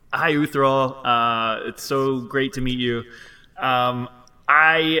 Hi, Uthral. It's so great to meet you.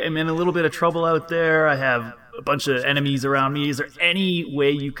 I am in a little bit of trouble out there. I have a bunch of enemies around me. Is there any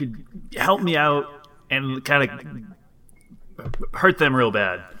way you could help me out and kind of hurt them real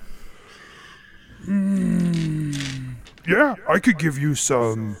bad? Yeah, I could give you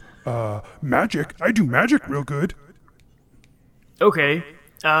some magic. I do magic real good. Okay.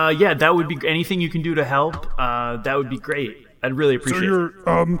 Yeah, that would be anything you can do to help. That would be great. I'd really So appreciate it.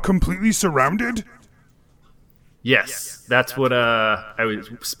 you're completely surrounded? Yes, that's what I was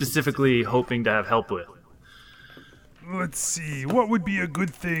specifically hoping to have help with. Let's see. What would be a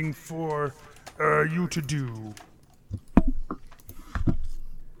good thing for you to do?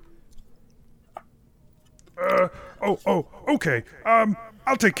 Okay.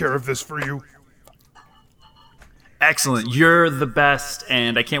 I'll take care of this for you. Excellent. You're the best,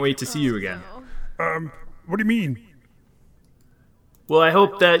 and I can't wait to see you again. What do you mean? Well, I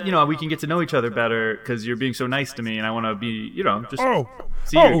hope that, we can get to know each other better because you're being so nice to me, and I want to be, just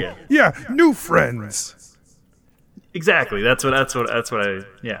see you again. Yeah, new friends. Exactly. That's what I,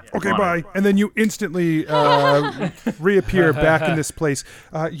 yeah. Okay, wanted. bye. And then you instantly reappear back in this place.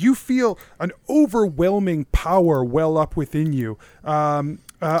 You feel an overwhelming power well up within you.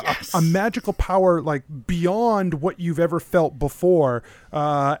 A magical power like beyond what you've ever felt before,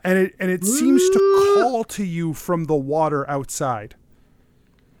 and it seems to call to you from the water outside.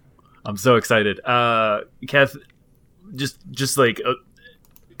 I'm so excited. Kath just like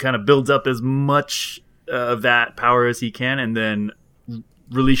kind of builds up as much of that power as he can, and then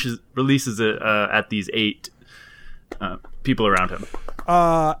releases it at these 8 people around him.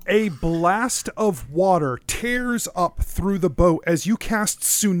 A blast of water tears up through the boat as you cast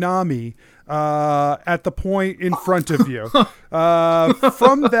Tsunami, at the point in front of you.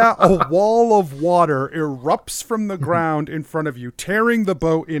 From that, a wall of water erupts from the ground in front of you, tearing the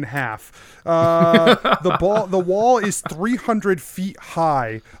boat in half. The wall is 300 feet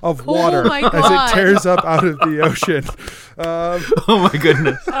high of water my as God. it tears up out of the ocean. Oh my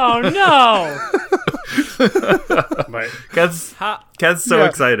goodness. Oh no! Cat's so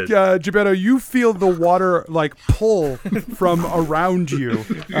excited. Gebetto, you feel the water like pull from around you,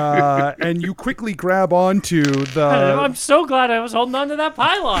 and you quickly grab onto the I'm so glad I was holding on to that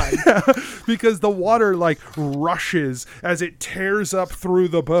pylon. because the water like rushes as it tears up through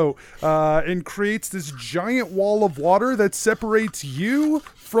the boat and creates this giant wall of water that separates you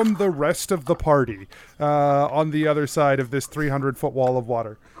from the rest of the party on the other side of this 300-foot wall of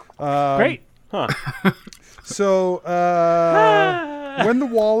water. Great. So, when the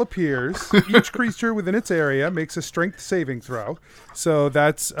wall appears, each creature within its area makes a strength saving throw. So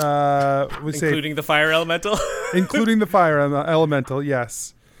that's, Including the fire elemental? including the fire elemental,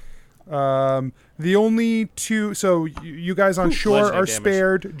 yes. The only two, so you guys on shore bludgeoning are damage.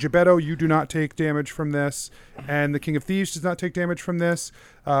 spared. Gebetto, you do not take damage from this, and the King of Thieves does not take damage from this.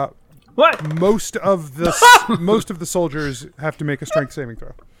 What? Most of the soldiers have to make a strength saving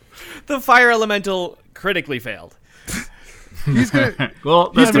throw. The fire elemental critically failed. He's gonna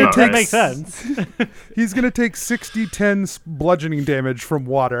Well, He's that's gonna about take- right. Makes sense. he's gonna take 60-10 bludgeoning damage from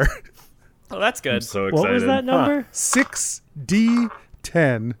water. Oh, that's good. I'm so excited. What was that number?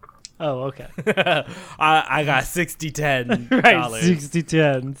 6d10. Oh, okay. I got 60-10 Right, dollars.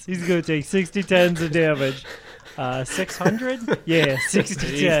 60-10s. He's going to take 60-10s of damage. 600? Yeah,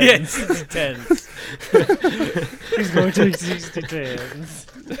 60-10s. Yeah, 60-10. He's going to take 60-10s.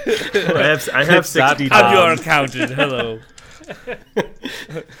 I have 60 I'm your times. accountant. Hello.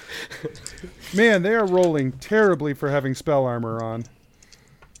 Man, they are rolling terribly for having spell armor on.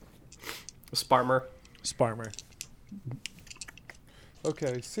 Sparmer. Sparmer.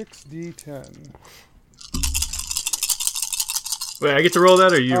 Okay, 6d10. Wait, I get to roll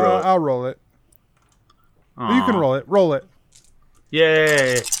that, or you roll it? I'll roll it. Aw. You can roll it. Roll it.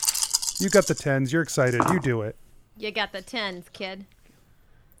 Yay! You got the 10s. You're excited. You do it. You got the 10s, kid.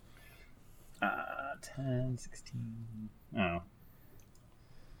 10, 16. Oh.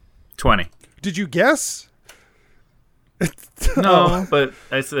 20. Did you guess? No, but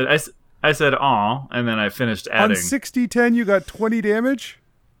I said aw, and then I finished On adding. 6d10, you got 20 damage?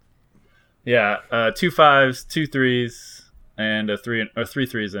 Yeah, 2 5s, 2 3s, and a 3 or 3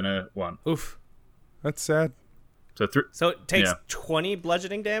 3s and a 1. Oof. That's sad. So 3. So it takes Yeah. 20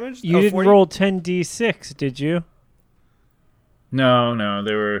 bludgeoning damage? You Oh, didn't 40? roll 10d6, did you? No,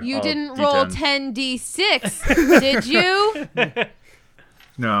 they were. You all didn't roll D10. 10d6, did you?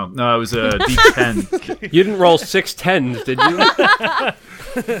 No, it was a D10. You didn't roll 6 10s, did you?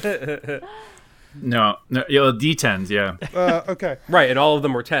 no, D10s. Yeah. Okay. Right, and all of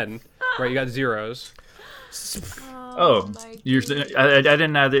them were 10. Right, you got zeros. Oh, I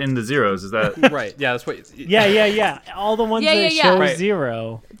didn't add it in the zeros. Is that? Right, yeah, that's what. Yeah. All the ones Yeah, that yeah, show Right.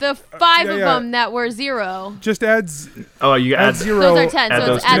 0. The 5 Yeah, of yeah. them that were 0. Just add Oh, you add add 0. Those are 10, add so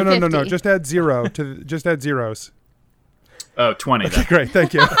those it's add No, 50. no. Just add 0 just add zeros. Oh, 20 then. Great,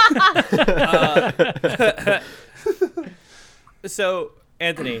 thank you. So,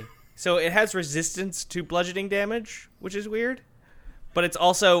 Anthony, so it has resistance to bludgeoning damage, which is weird. But it's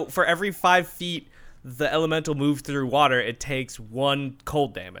also, for every 5 feet the elemental moves through water, it takes 1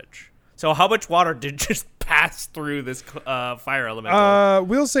 cold damage. So how much water did just pass through this fire elemental?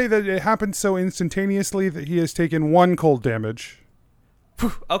 We'll say that it happened so instantaneously that he has taken 1 cold damage.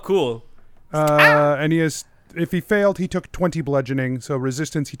 Oh, cool. And he has, if he failed, he took 20 bludgeoning, so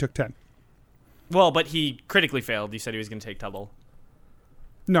resistance, he took 10. Well, but he critically failed. You said he was going to take double.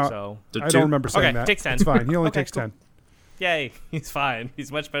 No, So, I don't remember saying Okay, that. takes 10. It's fine. He only Okay, takes cool. 10. yay, he's fine.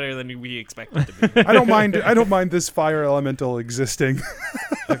 He's much better than we expected to be. I don't mind. I don't mind this fire elemental existing.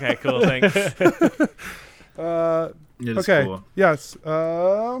 Okay, cool, thanks. It is Okay. cool. Yes.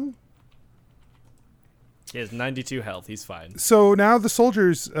 He has 92 health. He's fine. So now the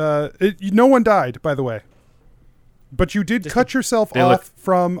soldiers. No one died, by the way. But you did cut yourself they off look-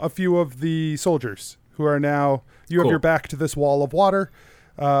 from a few of the soldiers who are now. You have Cool. your back to this wall of water.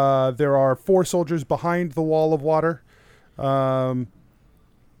 There are 4 soldiers behind the wall of water. And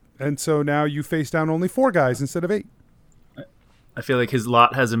so now you face down only 4 guys instead of 8. I feel like his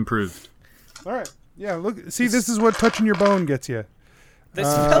lot has improved. All right. Yeah. Look. See, this is what touching your bone gets you. This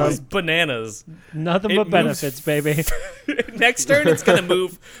spell is bananas. Nothing It but moves- benefits, baby. Next turn, it's going to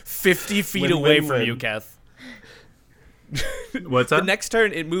move 50 feet Win, away win, from win. you, Keth. What's The that? next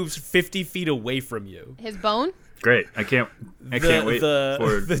turn, it moves 50 feet away from you. His bone? Great. I can't wait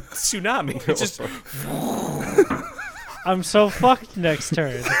for the tsunami. It's just I'm so fucked next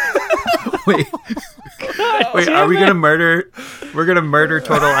turn. Wait. Wait, are we gonna murder? We're gonna murder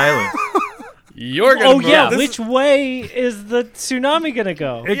Turtle Island. you're gonna. Oh yeah, this which way is the tsunami gonna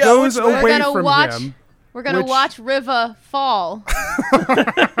go? It goes We're away gonna from watch. him. We're gonna Which- watch Riva fall.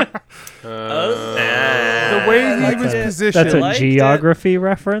 The way he was positioned. That's a liked geography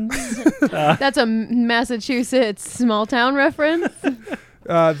reference. That's a Massachusetts small town reference.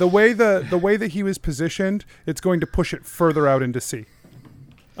 The way that he was positioned, it's going to push it further out into sea.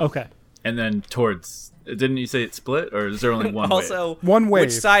 Okay. And then towards. Didn't you say it split, or is there only one? also One wave.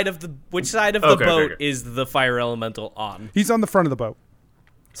 Which side of the Okay, boat okay. is the fire elemental on? He's on the front of the boat.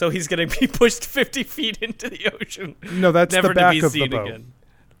 So he's gonna be pushed 50 feet into the ocean. No, that's never the back to be of the seen boat. again.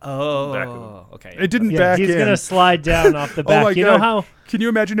 Oh, Back of okay. It didn't Yeah, back he's in. gonna slide down off the Oh back. my You God. know how Can you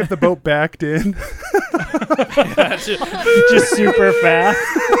imagine if the boat backed in? just super fast.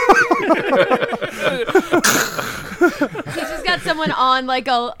 He's just got someone on like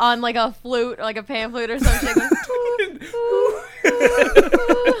a flute, like a pan flute or something.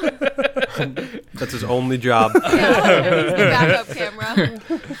 That's his only job. Yeah, he's the backup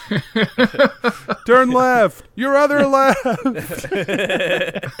camera. Turn left. Your other left.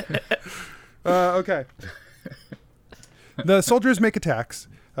 Okay. The soldiers make attacks.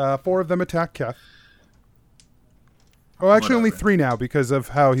 4 of them attack Keth. Oh, actually, only Whatever. 3 now because of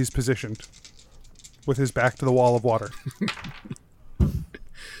how he's positioned, with his back to the wall of water.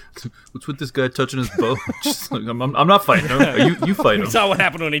 What's with this guy touching his boat? Just like, I'm not fighting him. You fight him. You saw what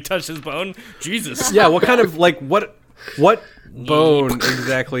happened when he touched his bone? Jesus. Yeah, what kind of what bone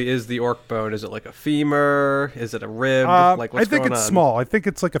exactly is the orc bone? Is it like a femur? Is it a rib? Like what's I think going it's on? small. I think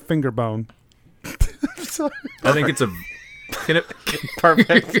it's like a finger bone. I think it's a. Can it,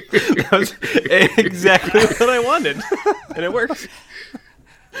 Perfect. That was exactly what I wanted, and it works.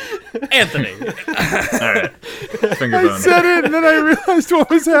 Anthony. all right. Finger bone. Said it, and then I realized what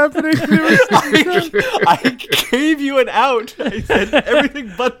was happening. I gave you an out. I said everything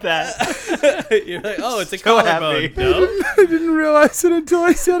but that. You're like, oh, it's a So collarbone. happy. No? I didn't realize it until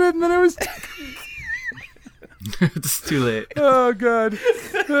I said it, and then I was. It's too late. Oh God!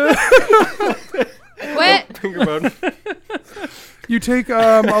 Quit. Finger bone. You take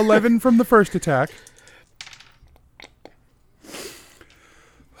 11 from the first attack.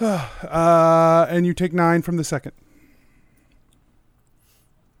 And you take 9 from the second.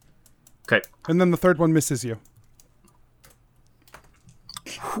 Okay. And then the third one misses you.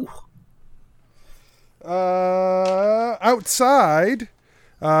 Outside,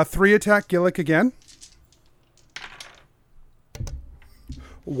 3 attack Gillick again.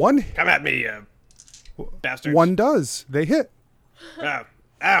 1 Come at me, bastards. 1 does. They hit. Ow.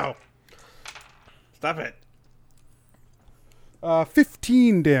 Ow. Stop it.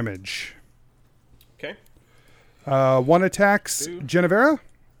 15 damage. Okay. 1 attacks Genevera.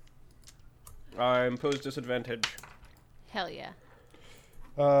 I impose disadvantage. Hell yeah.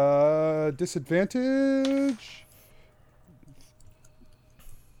 Disadvantage.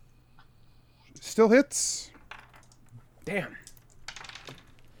 Still hits. Damn.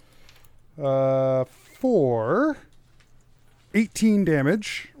 For 18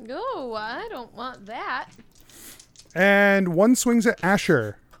 damage. Oh, I don't want that. And 1 swings at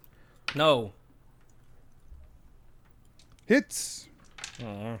Asher. No. Hits.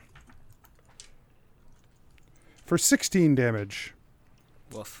 For 16 damage.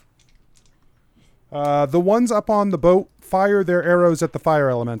 Woof. The ones up on the boat fire their arrows at the fire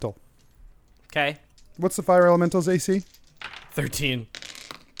elemental. Okay. What's the fire elemental's AC? 13.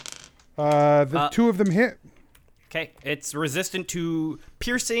 The 2 of them hit. Okay. It's resistant to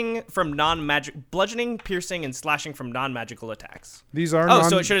piercing from bludgeoning, piercing, and slashing from non-magical attacks. These are Oh,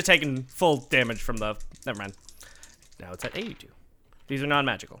 so it should have taken full damage from the... Never mind. Now it's at 82. These are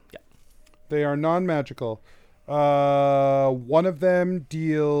non-magical. Yeah. They are non-magical. One of them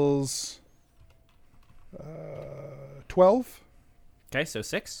deals 12, Okay, so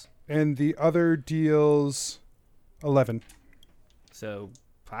 6. and the other deals 11. So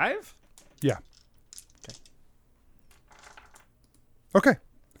 5? Yeah. Okay.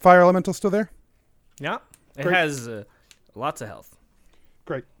 Fire elemental still there? Yeah. It Great. has lots of health.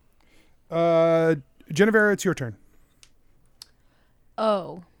 Great. Genevera, it's your turn.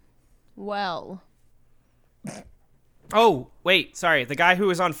 Oh. Well. Oh, wait. Sorry. The guy who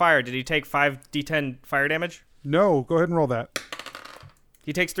was on fire, did he take 5d10 fire damage? No, go ahead and roll that.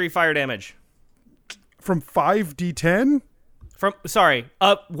 He takes 3 fire damage. From 5d10? From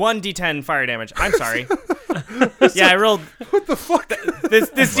 1d10 fire damage. I'm sorry. Yeah, I rolled What the fuck? This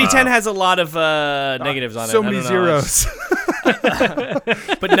D10 has a lot of negatives on it. So I many don't know. zeros.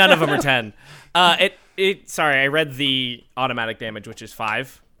 But none of them are 10. Sorry, I read the automatic damage, which is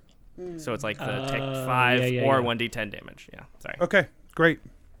 5. So it's like the take 5 or 1d10 damage. Yeah, sorry. Okay, great.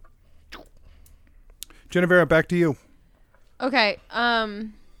 Genevera, back to you. Okay. How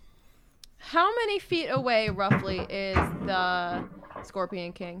many feet away roughly is the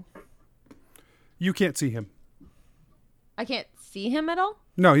Scorpion King? You can't see him. I can't see him at all?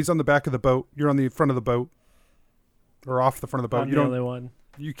 No, he's on the back of the boat. You're on the front of the boat. Or off the front of the boat. I'm You the don't. only one.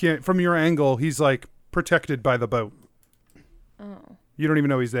 You can't. From your angle, he's like protected by the boat. Oh. You don't even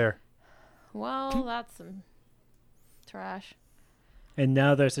know he's there. Well, that's some trash. And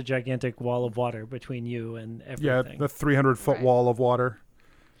now there's a gigantic wall of water between you and Yeah, everything. the 300-foot Right. wall of water.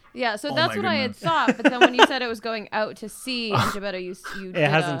 Yeah, so Oh that's my what I had goodness. thought, but then when you said it was going out to sea, Gebetto, you It did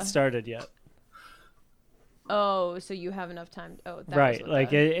hasn't a- started yet. Oh, so you have enough time. Oh, that was Right. what Like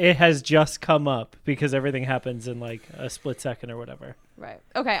the- it has just come up because everything happens in like a split second or whatever. Right.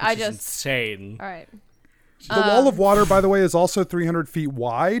 Okay, I Which is just. insane. All right. The wall of water, by the way, is also 300 feet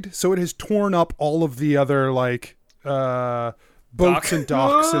wide, so it has torn up all of the other like boats and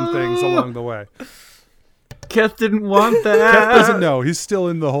docks and things along the way. Keth didn't want that. Keth doesn't know. He's still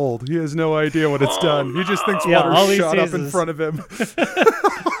in the hold. He has no idea what it's done. He just thinks Yeah, all water he shot up sees in is- front of him.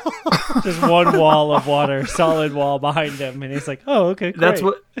 Just one wall of water, solid wall behind him, and he's like, "Oh, okay, great." That's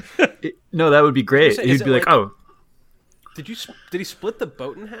what. No, that would be great. Is it He'd be like, "Oh, Did he split the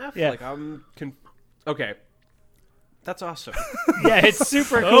boat in half? Yeah. Like okay. That's awesome. Yeah, it's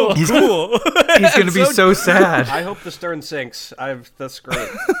super Oh, cool. cool. he's gonna be so sad." I hope the stern sinks. That's great.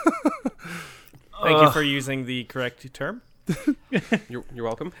 Thank you for using the correct term. You're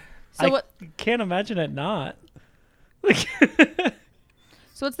welcome. So I what? can't imagine it not.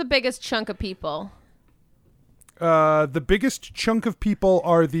 So what's the biggest chunk of people? The biggest chunk of people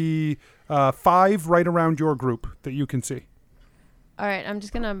are the 5 right around your group that you can see. All right, I'm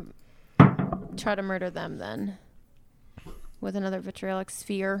just gonna try to murder them then with another vitriolic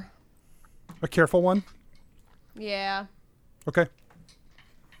sphere. A careful one. Yeah. Okay.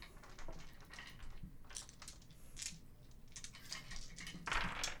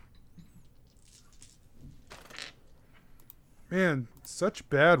 Man, such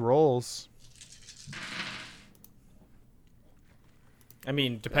bad rolls. I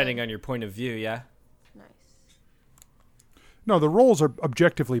mean, depending on your point of view, yeah. Nice. No, the rolls are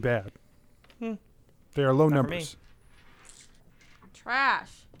objectively bad. They are low Not for numbers. Trash.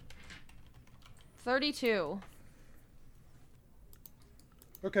 32.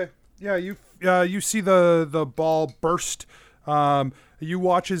 Okay. Yeah, you see the ball burst. You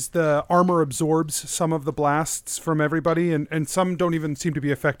watch as the armor absorbs some of the blasts from everybody, and some don't even seem to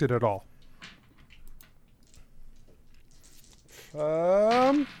be affected at all.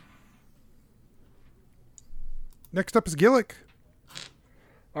 Next up is Gillick.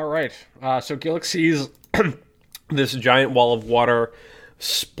 All right. So Gillick sees this giant wall of water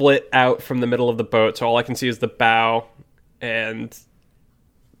split out from the middle of the boat. So all I can see is the bow and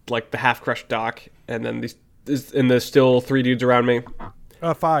like the half-crushed dock, and then there's still 3 dudes around me.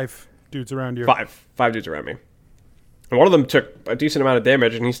 5 dudes around you. Five dudes around me. And one of them took a decent amount of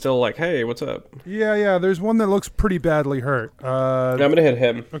damage, and he's still like, "Hey, what's up?" Yeah. There's one that looks pretty badly hurt. I'm gonna hit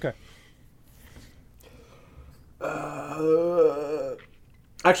him. Okay.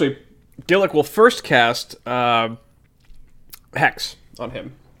 Actually, Gillick will first cast Hex on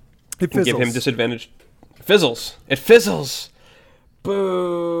him. It And give him fizzles. disadvantage. Fizzles. It fizzles.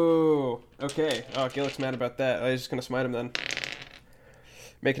 Boo. Okay. Oh, Gillick's mad about that. I was just gonna smite him then.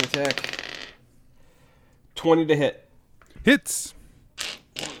 Make an attack. 20 to hit. Hits.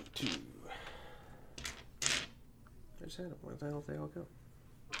 1, 2. Where the hell did they all go?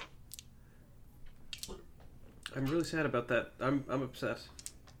 I'm really sad about that. I'm upset.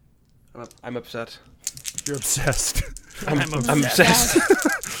 I'm upset. You're obsessed. I'm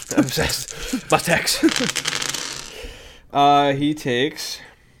obsessed. I'm obsessed. Butt Hex. He takes.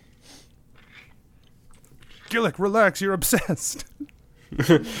 Gillick, relax. You're obsessed.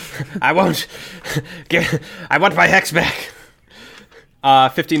 I won't. I want my Hex back.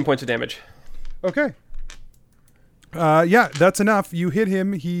 15 points of damage. Okay. Yeah, that's enough. You hit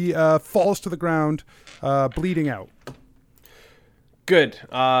him. He falls to the ground, bleeding out. Good.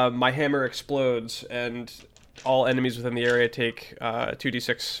 My hammer explodes, and all enemies within the area take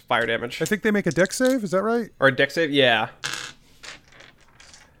 2d6 fire damage. I think they make a dex save. Is that right? Or a dex save? Yeah.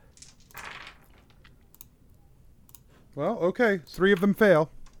 Well, okay. 3 of them fail.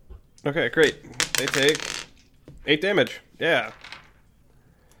 Okay, great. They take 8 damage. Yeah.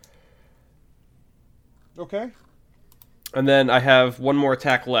 Okay. And then I have one more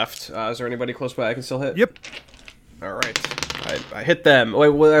attack left. Is there anybody close by I can still hit? Yep. All right. I hit them. Wait,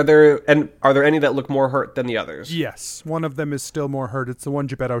 are there any that look more hurt than the others? Yes. One of them is still more hurt. It's the one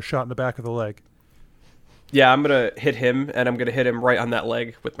Geppetto shot in the back of the leg. Yeah, I'm gonna hit him, and I'm gonna hit him right on that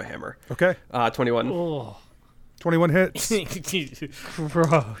leg with my hammer. Okay. 21. Oh, 21 hits.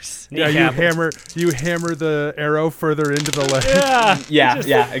 gross. Yeah, you hammer the arrow further into the leg. Yeah.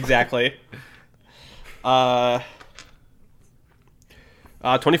 Yeah, exactly.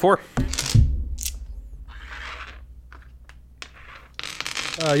 24.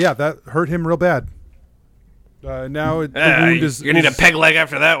 Yeah, that hurt him real bad. Now the wound is... You need a peg leg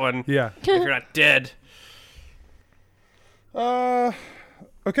after that one. Yeah. If you're not dead.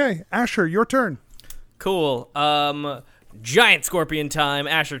 Okay, Asher, your turn. Cool. Giant scorpion time.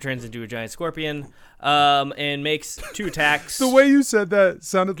 Asher turns into a giant scorpion. And makes 2 attacks. The way you said that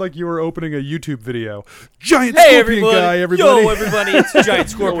sounded like you were opening a YouTube video. Giant Hey scorpion everybody! guy, everybody. Yo everybody! It's Giant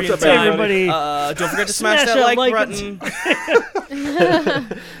Scorpion What's up, time. everybody? Don't forget to smash that that like like button.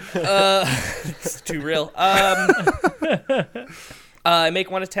 It's too real. I make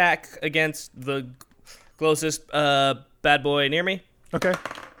 1 attack against the closest bad boy near me. Okay.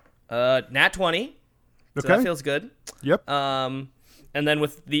 Nat 20. So Okay. that feels good. Yep. And then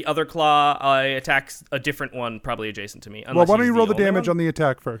with the other claw, I attack a different one, probably adjacent to me. Well, why don't you roll the only damage one. on the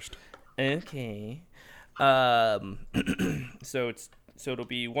attack first? Okay. So it'll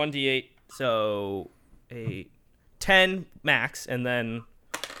be 1d8. So a 10 max, and then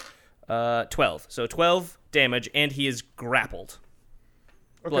 12. So 12 damage, and he is grappled.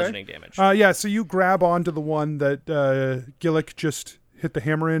 Bludgeoning damage. Yeah, so you grab onto the one that Gillick just hit the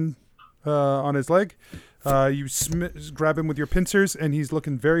hammer in on his leg. You grab him with your pincers, and he's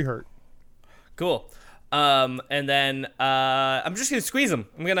looking very hurt. Cool. And then I'm just gonna squeeze him.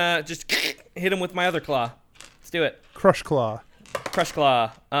 I'm gonna just hit him with my other claw. Let's do it. Crush Claw. Crush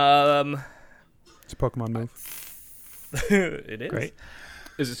claw. It's a Pokemon move. It is. Great.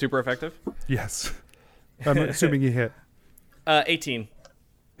 Is it super effective? Yes. I'm assuming he hit. 18.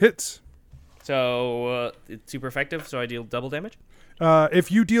 Hits. So it's super effective. So I deal double damage.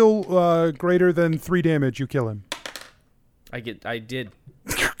 If you deal greater than 3 damage, you kill him. I did.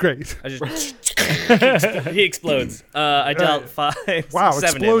 Great. I just he explodes. I dealt 5. Wow, 7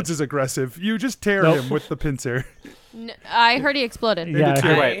 explodes damage. is aggressive. You just tear Nope. him with the pincer. I heard he exploded. Yeah.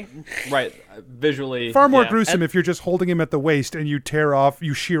 I- Right. Visually. Far more yeah. gruesome if you're just holding him at the waist and you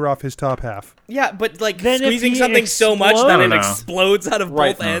shear off his top half. Yeah, but like Then if squeezing he something so much that it No. explodes out of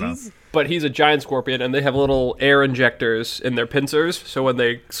Right. both ends. But he's a giant scorpion, and they have little air injectors in their pincers, so when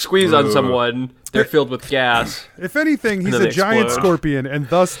they squeeze on Ooh. someone, they're filled with gas. If anything, he's then a they giant explode. scorpion, and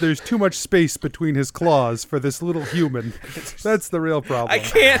thus there's too much space between his claws for this little human. That's the real problem. I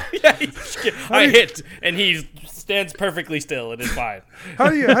can't. Yeah, I hit, and he stands perfectly still, and it's fine. How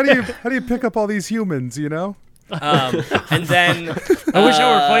do you pick up all these humans? You know. And then I wish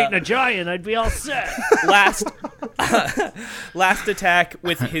I were fighting a giant. I'd be all set. last attack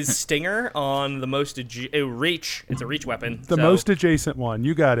with his stinger on the most reach. It's a reach weapon. The so, most adjacent one.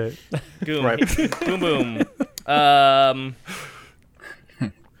 You got it. boom, Right. boom, boom.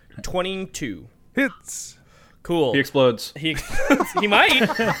 22. Hits. Cool. He explodes. He might.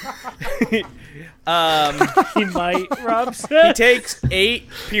 He might, Rob. He takes 8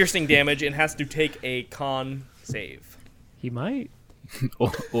 piercing damage and has to take a con save. He might.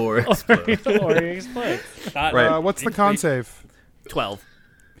 or explode. Or he explodes. Not- Right. What's the con save? 12.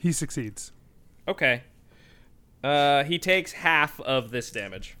 He succeeds. Okay. He takes half of this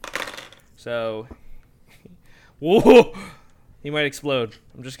damage. So, whoa, he might explode.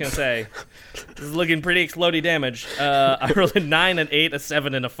 I'm just gonna say, this is looking pretty explodey damage. I rolled a 9, an 8, a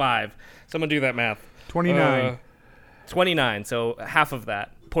 7, and a 5. Someone do that math. 29. 29. So half of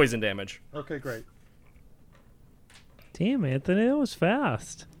that poison damage. Okay, great. Damn, Anthony, that was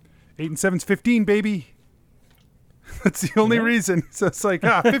fast. 8 and 7's 15, baby. That's the only reason. So it's like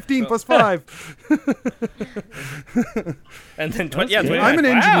 15 plus 5. And then That's 29. good. I'm an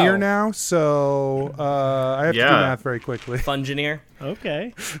engineer Wow. now, so I have to do Yeah. math very quickly. Fungineer.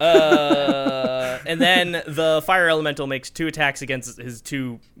 Okay. And then the fire elemental makes 2 attacks against his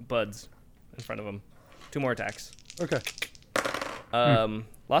 2 buds in front of him. 2 more attacks. Okay.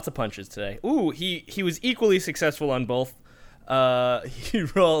 Lots of punches today. Ooh, he was equally successful on both. He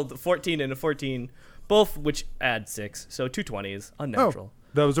rolled 14 and a 14, both which add 6, so 2 20s, unnatural. Oh,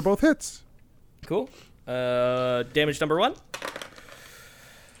 those are both hits. Cool. Damage number 1.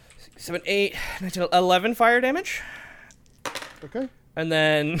 7, 8, 9, 10, 11 fire damage. Okay. And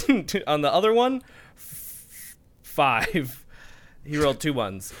then on the other one, 5. He rolled 2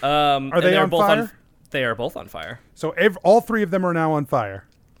 ones. Are they on fire? They are both on fire. So all three of them are now on fire.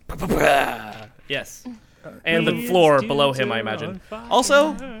 Yes. And the floor below him, I imagine.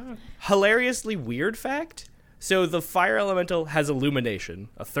 Also, hilariously weird fact. So the fire elemental has illumination.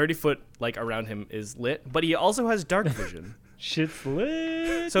 A 30-foot around him is lit, but he also has dark vision. Shit's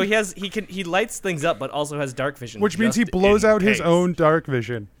lit. So he lights things up, but also has dark vision. Which means he just blows in out his case. own dark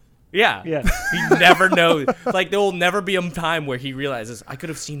vision. Yeah. Yeah. He never knows. There will never be a time where he realizes, I could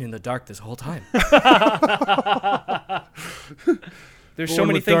have seen in the dark this whole time. There's so Born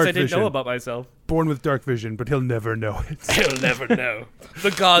many with things dark I didn't vision. know about myself. Born with dark vision, but he'll never know it. He'll never know.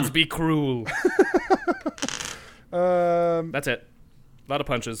 The gods be cruel. That's it. A lot of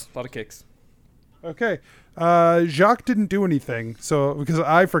punches, a lot of kicks. Okay. Jacques didn't do anything, so because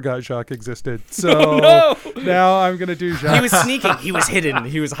I forgot Jacques existed. So No! now I'm gonna do Jacques. He was sneaking. He was hidden.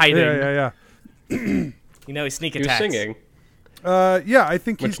 He was hiding. yeah. He sneak He was attacks. singing. Yeah, I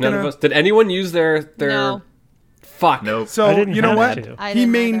think Which he's none gonna. of us. Did anyone use their? No. Fuck. Nope. So I didn't you know have what? to. I He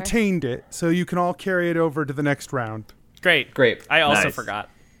didn't either. maintained it, so you can all carry it over to the next round. Great. Great. I also Nice. forgot.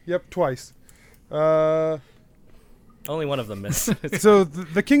 Yep, twice. Only one of them missed. So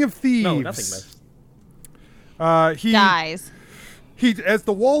the King of Thieves. No, nothing missed. He Dies. as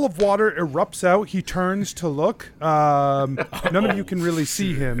the wall of water erupts out, he turns to look. None of you can really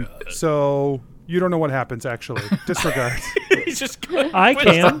see him, so you don't know what happens. Actually, disregard. He's just. I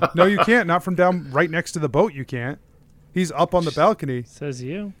can. No, you can't. Not from down right next to the boat. You can't. He's up on the balcony. Says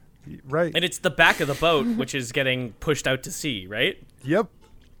you. Right. And it's the back of the boat which is getting pushed out to sea, right? Yep.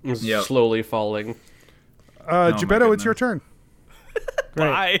 It's Yep. slowly falling. my Gebetto, it's your goodness. turn.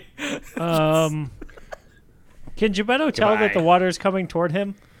 Bye. Can Gebetto tell that the Goodbye. water is coming toward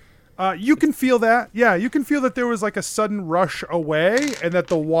him? You can feel that. Yeah, you can feel that there was a sudden rush away, and that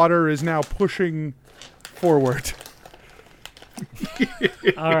the water is now pushing forward.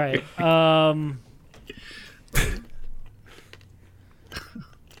 All right.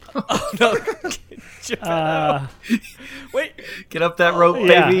 Wait. Get up that rope,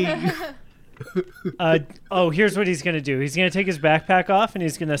 yeah. baby. Here's what he's gonna do. He's gonna take his backpack off and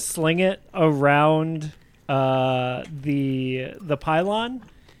he's gonna sling it around the pylon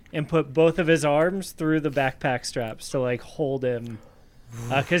and put both of his arms through the backpack straps to hold him.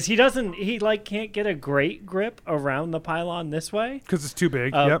 Because he can't get a great grip around the pylon this way. Because it's too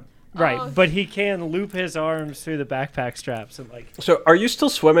big. Uh, Yep. Right, Oh. but he can loop his arms through the backpack straps and So, are you still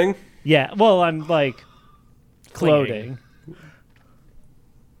swimming? yeah. Well, I'm floating.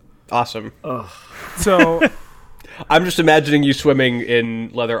 Awesome. So I'm just imagining you swimming in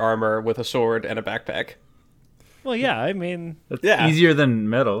leather armor with a sword and a backpack. Well, yeah. I mean, That's Yeah. easier than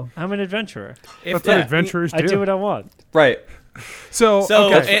metal. I'm an adventurer. that's what adventurers do. I do what I want. Right. So So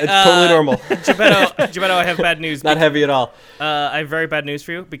okay. It's totally normal. Gebetto, I have bad news. Not heavy at all. I have very bad news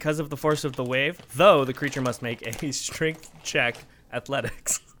for you. Because of the force of the wave, though, the creature must make a strength check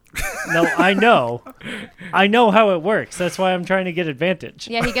athletics. No, I know. I know how it works. That's why I'm trying to get advantage.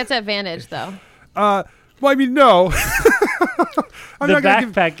 Yeah, he gets advantage though. Well, I mean, no. I'm The not gonna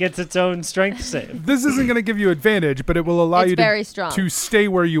give, backpack gets its own strength save. this isn't going to give you advantage, but it will allow It's you very strong. to stay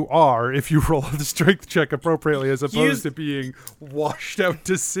where you are if you roll the strength check appropriately, as opposed Use- to being washed out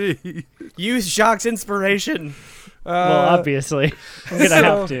to sea. Use Jacques' inspiration. Well, obviously, I'm gonna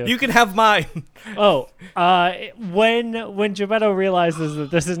have to. You can have mine. When Gebetto realizes that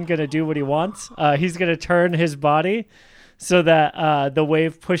this isn't gonna do what he wants, he's gonna turn his body so that the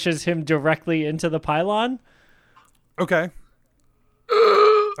wave pushes him directly into the pylon. Okay.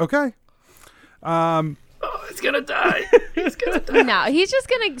 Okay. It's gonna die. No, he's just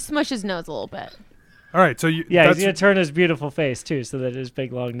gonna smush his nose a little bit. All right. So you. Yeah, that's, he's gonna turn his beautiful face too, so that his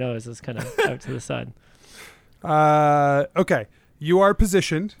big long nose is kind of out to the side. Okay. You are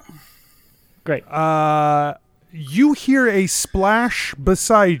positioned. Great. You hear a splash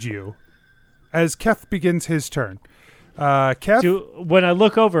beside you as Keth begins his turn. Keth, When I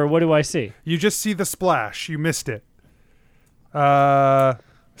look over, what do I see? you just see the splash. You missed it. Passive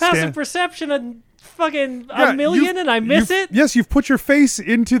Stan- perception and fucking Yeah, a million, you've- and I miss you've- it. Yes, you've put your face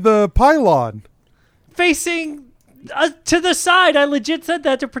into the pylon. Facing to the side. I legit said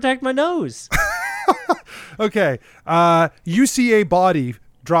that to protect my nose. Okay. You see a body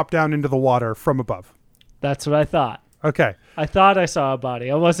drop down into the water from above. That's what I thought. Okay. I thought I saw a body.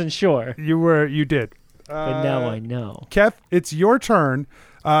 I wasn't sure, You did. but now I know. Keth, it's your turn.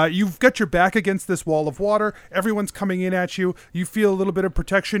 You've got your back against this wall of water. Everyone's coming in at you. You feel a little bit of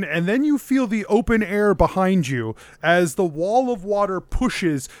protection, and then you feel the open air behind you as the wall of water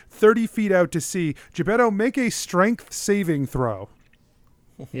pushes 30 feet out to sea. Gebetto, make a strength saving throw.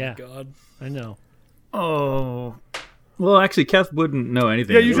 Yeah, God. I know. Oh, Well, actually, Keth wouldn't know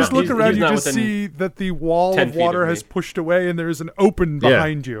anything. Yeah, you just look he's around, you not just within see that the wall 10 of feet water of has me. pushed away and there's an open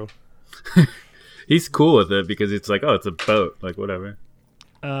behind you. He's cool with it because it's like, oh, it's a boat, like whatever.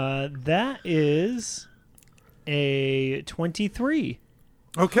 That is a 23.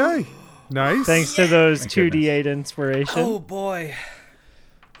 Okay. Nice. Thanks to those Thank 2d8 inspiration. Oh boy.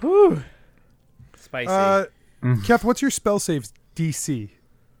 Whew. Spicy. Keth, what's your spell saves DC?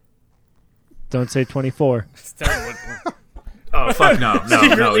 Don't say 24. Oh fuck no!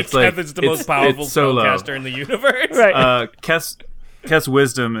 Secretly, It's like Kevin's the most powerful it's so low. spellcaster in the universe. Right. Keth's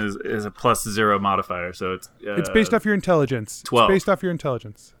wisdom is a +0 modifier, so It's based off your intelligence. 12. It's based off your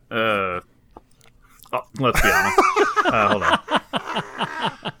intelligence. let's be honest. Hold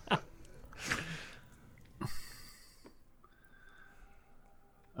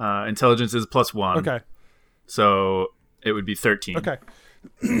on. Intelligence is +1. Okay. So it would be 13. Okay.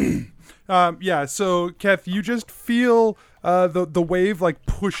 Yeah, so Keth, you just feel the wave like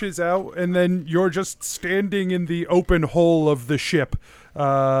pushes out, and then you're just standing in the open hole of the ship,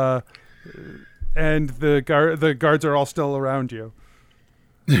 and the guards are all still around you.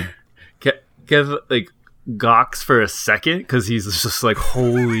 Kev like gawks for a second because he's just like,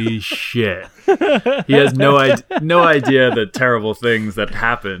 holy shit. He has no idea the terrible things that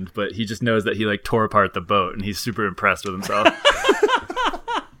happened, but he just knows that he like tore apart the boat, and he's super impressed with himself.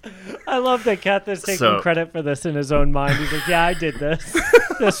 I love that Keth is taking So- credit for this in his own mind. He's like, yeah, I did this.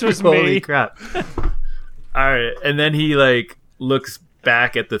 This was Holy me. crap. All right, and then he like looks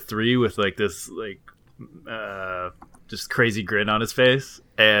back at the three with like this like just crazy grin on his face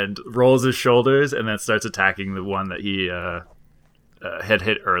and rolls his shoulders and then starts attacking the one that he had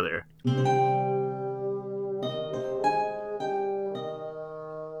hit earlier.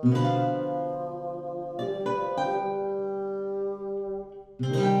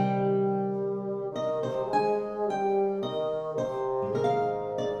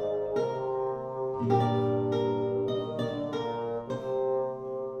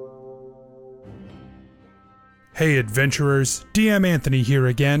 Hey adventurers, DM Anthony here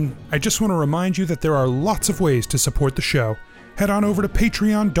again. I just want to remind you that there are lots of ways to support the show. Head on over to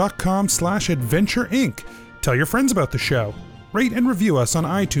patreon.com/adventureinc. Tell your friends about the show. Rate and review us on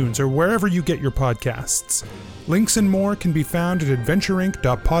iTunes or wherever you get your podcasts. Links and more can be found at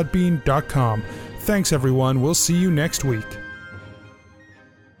adventureinc.podbean.com. Thanks everyone, we'll see you next week.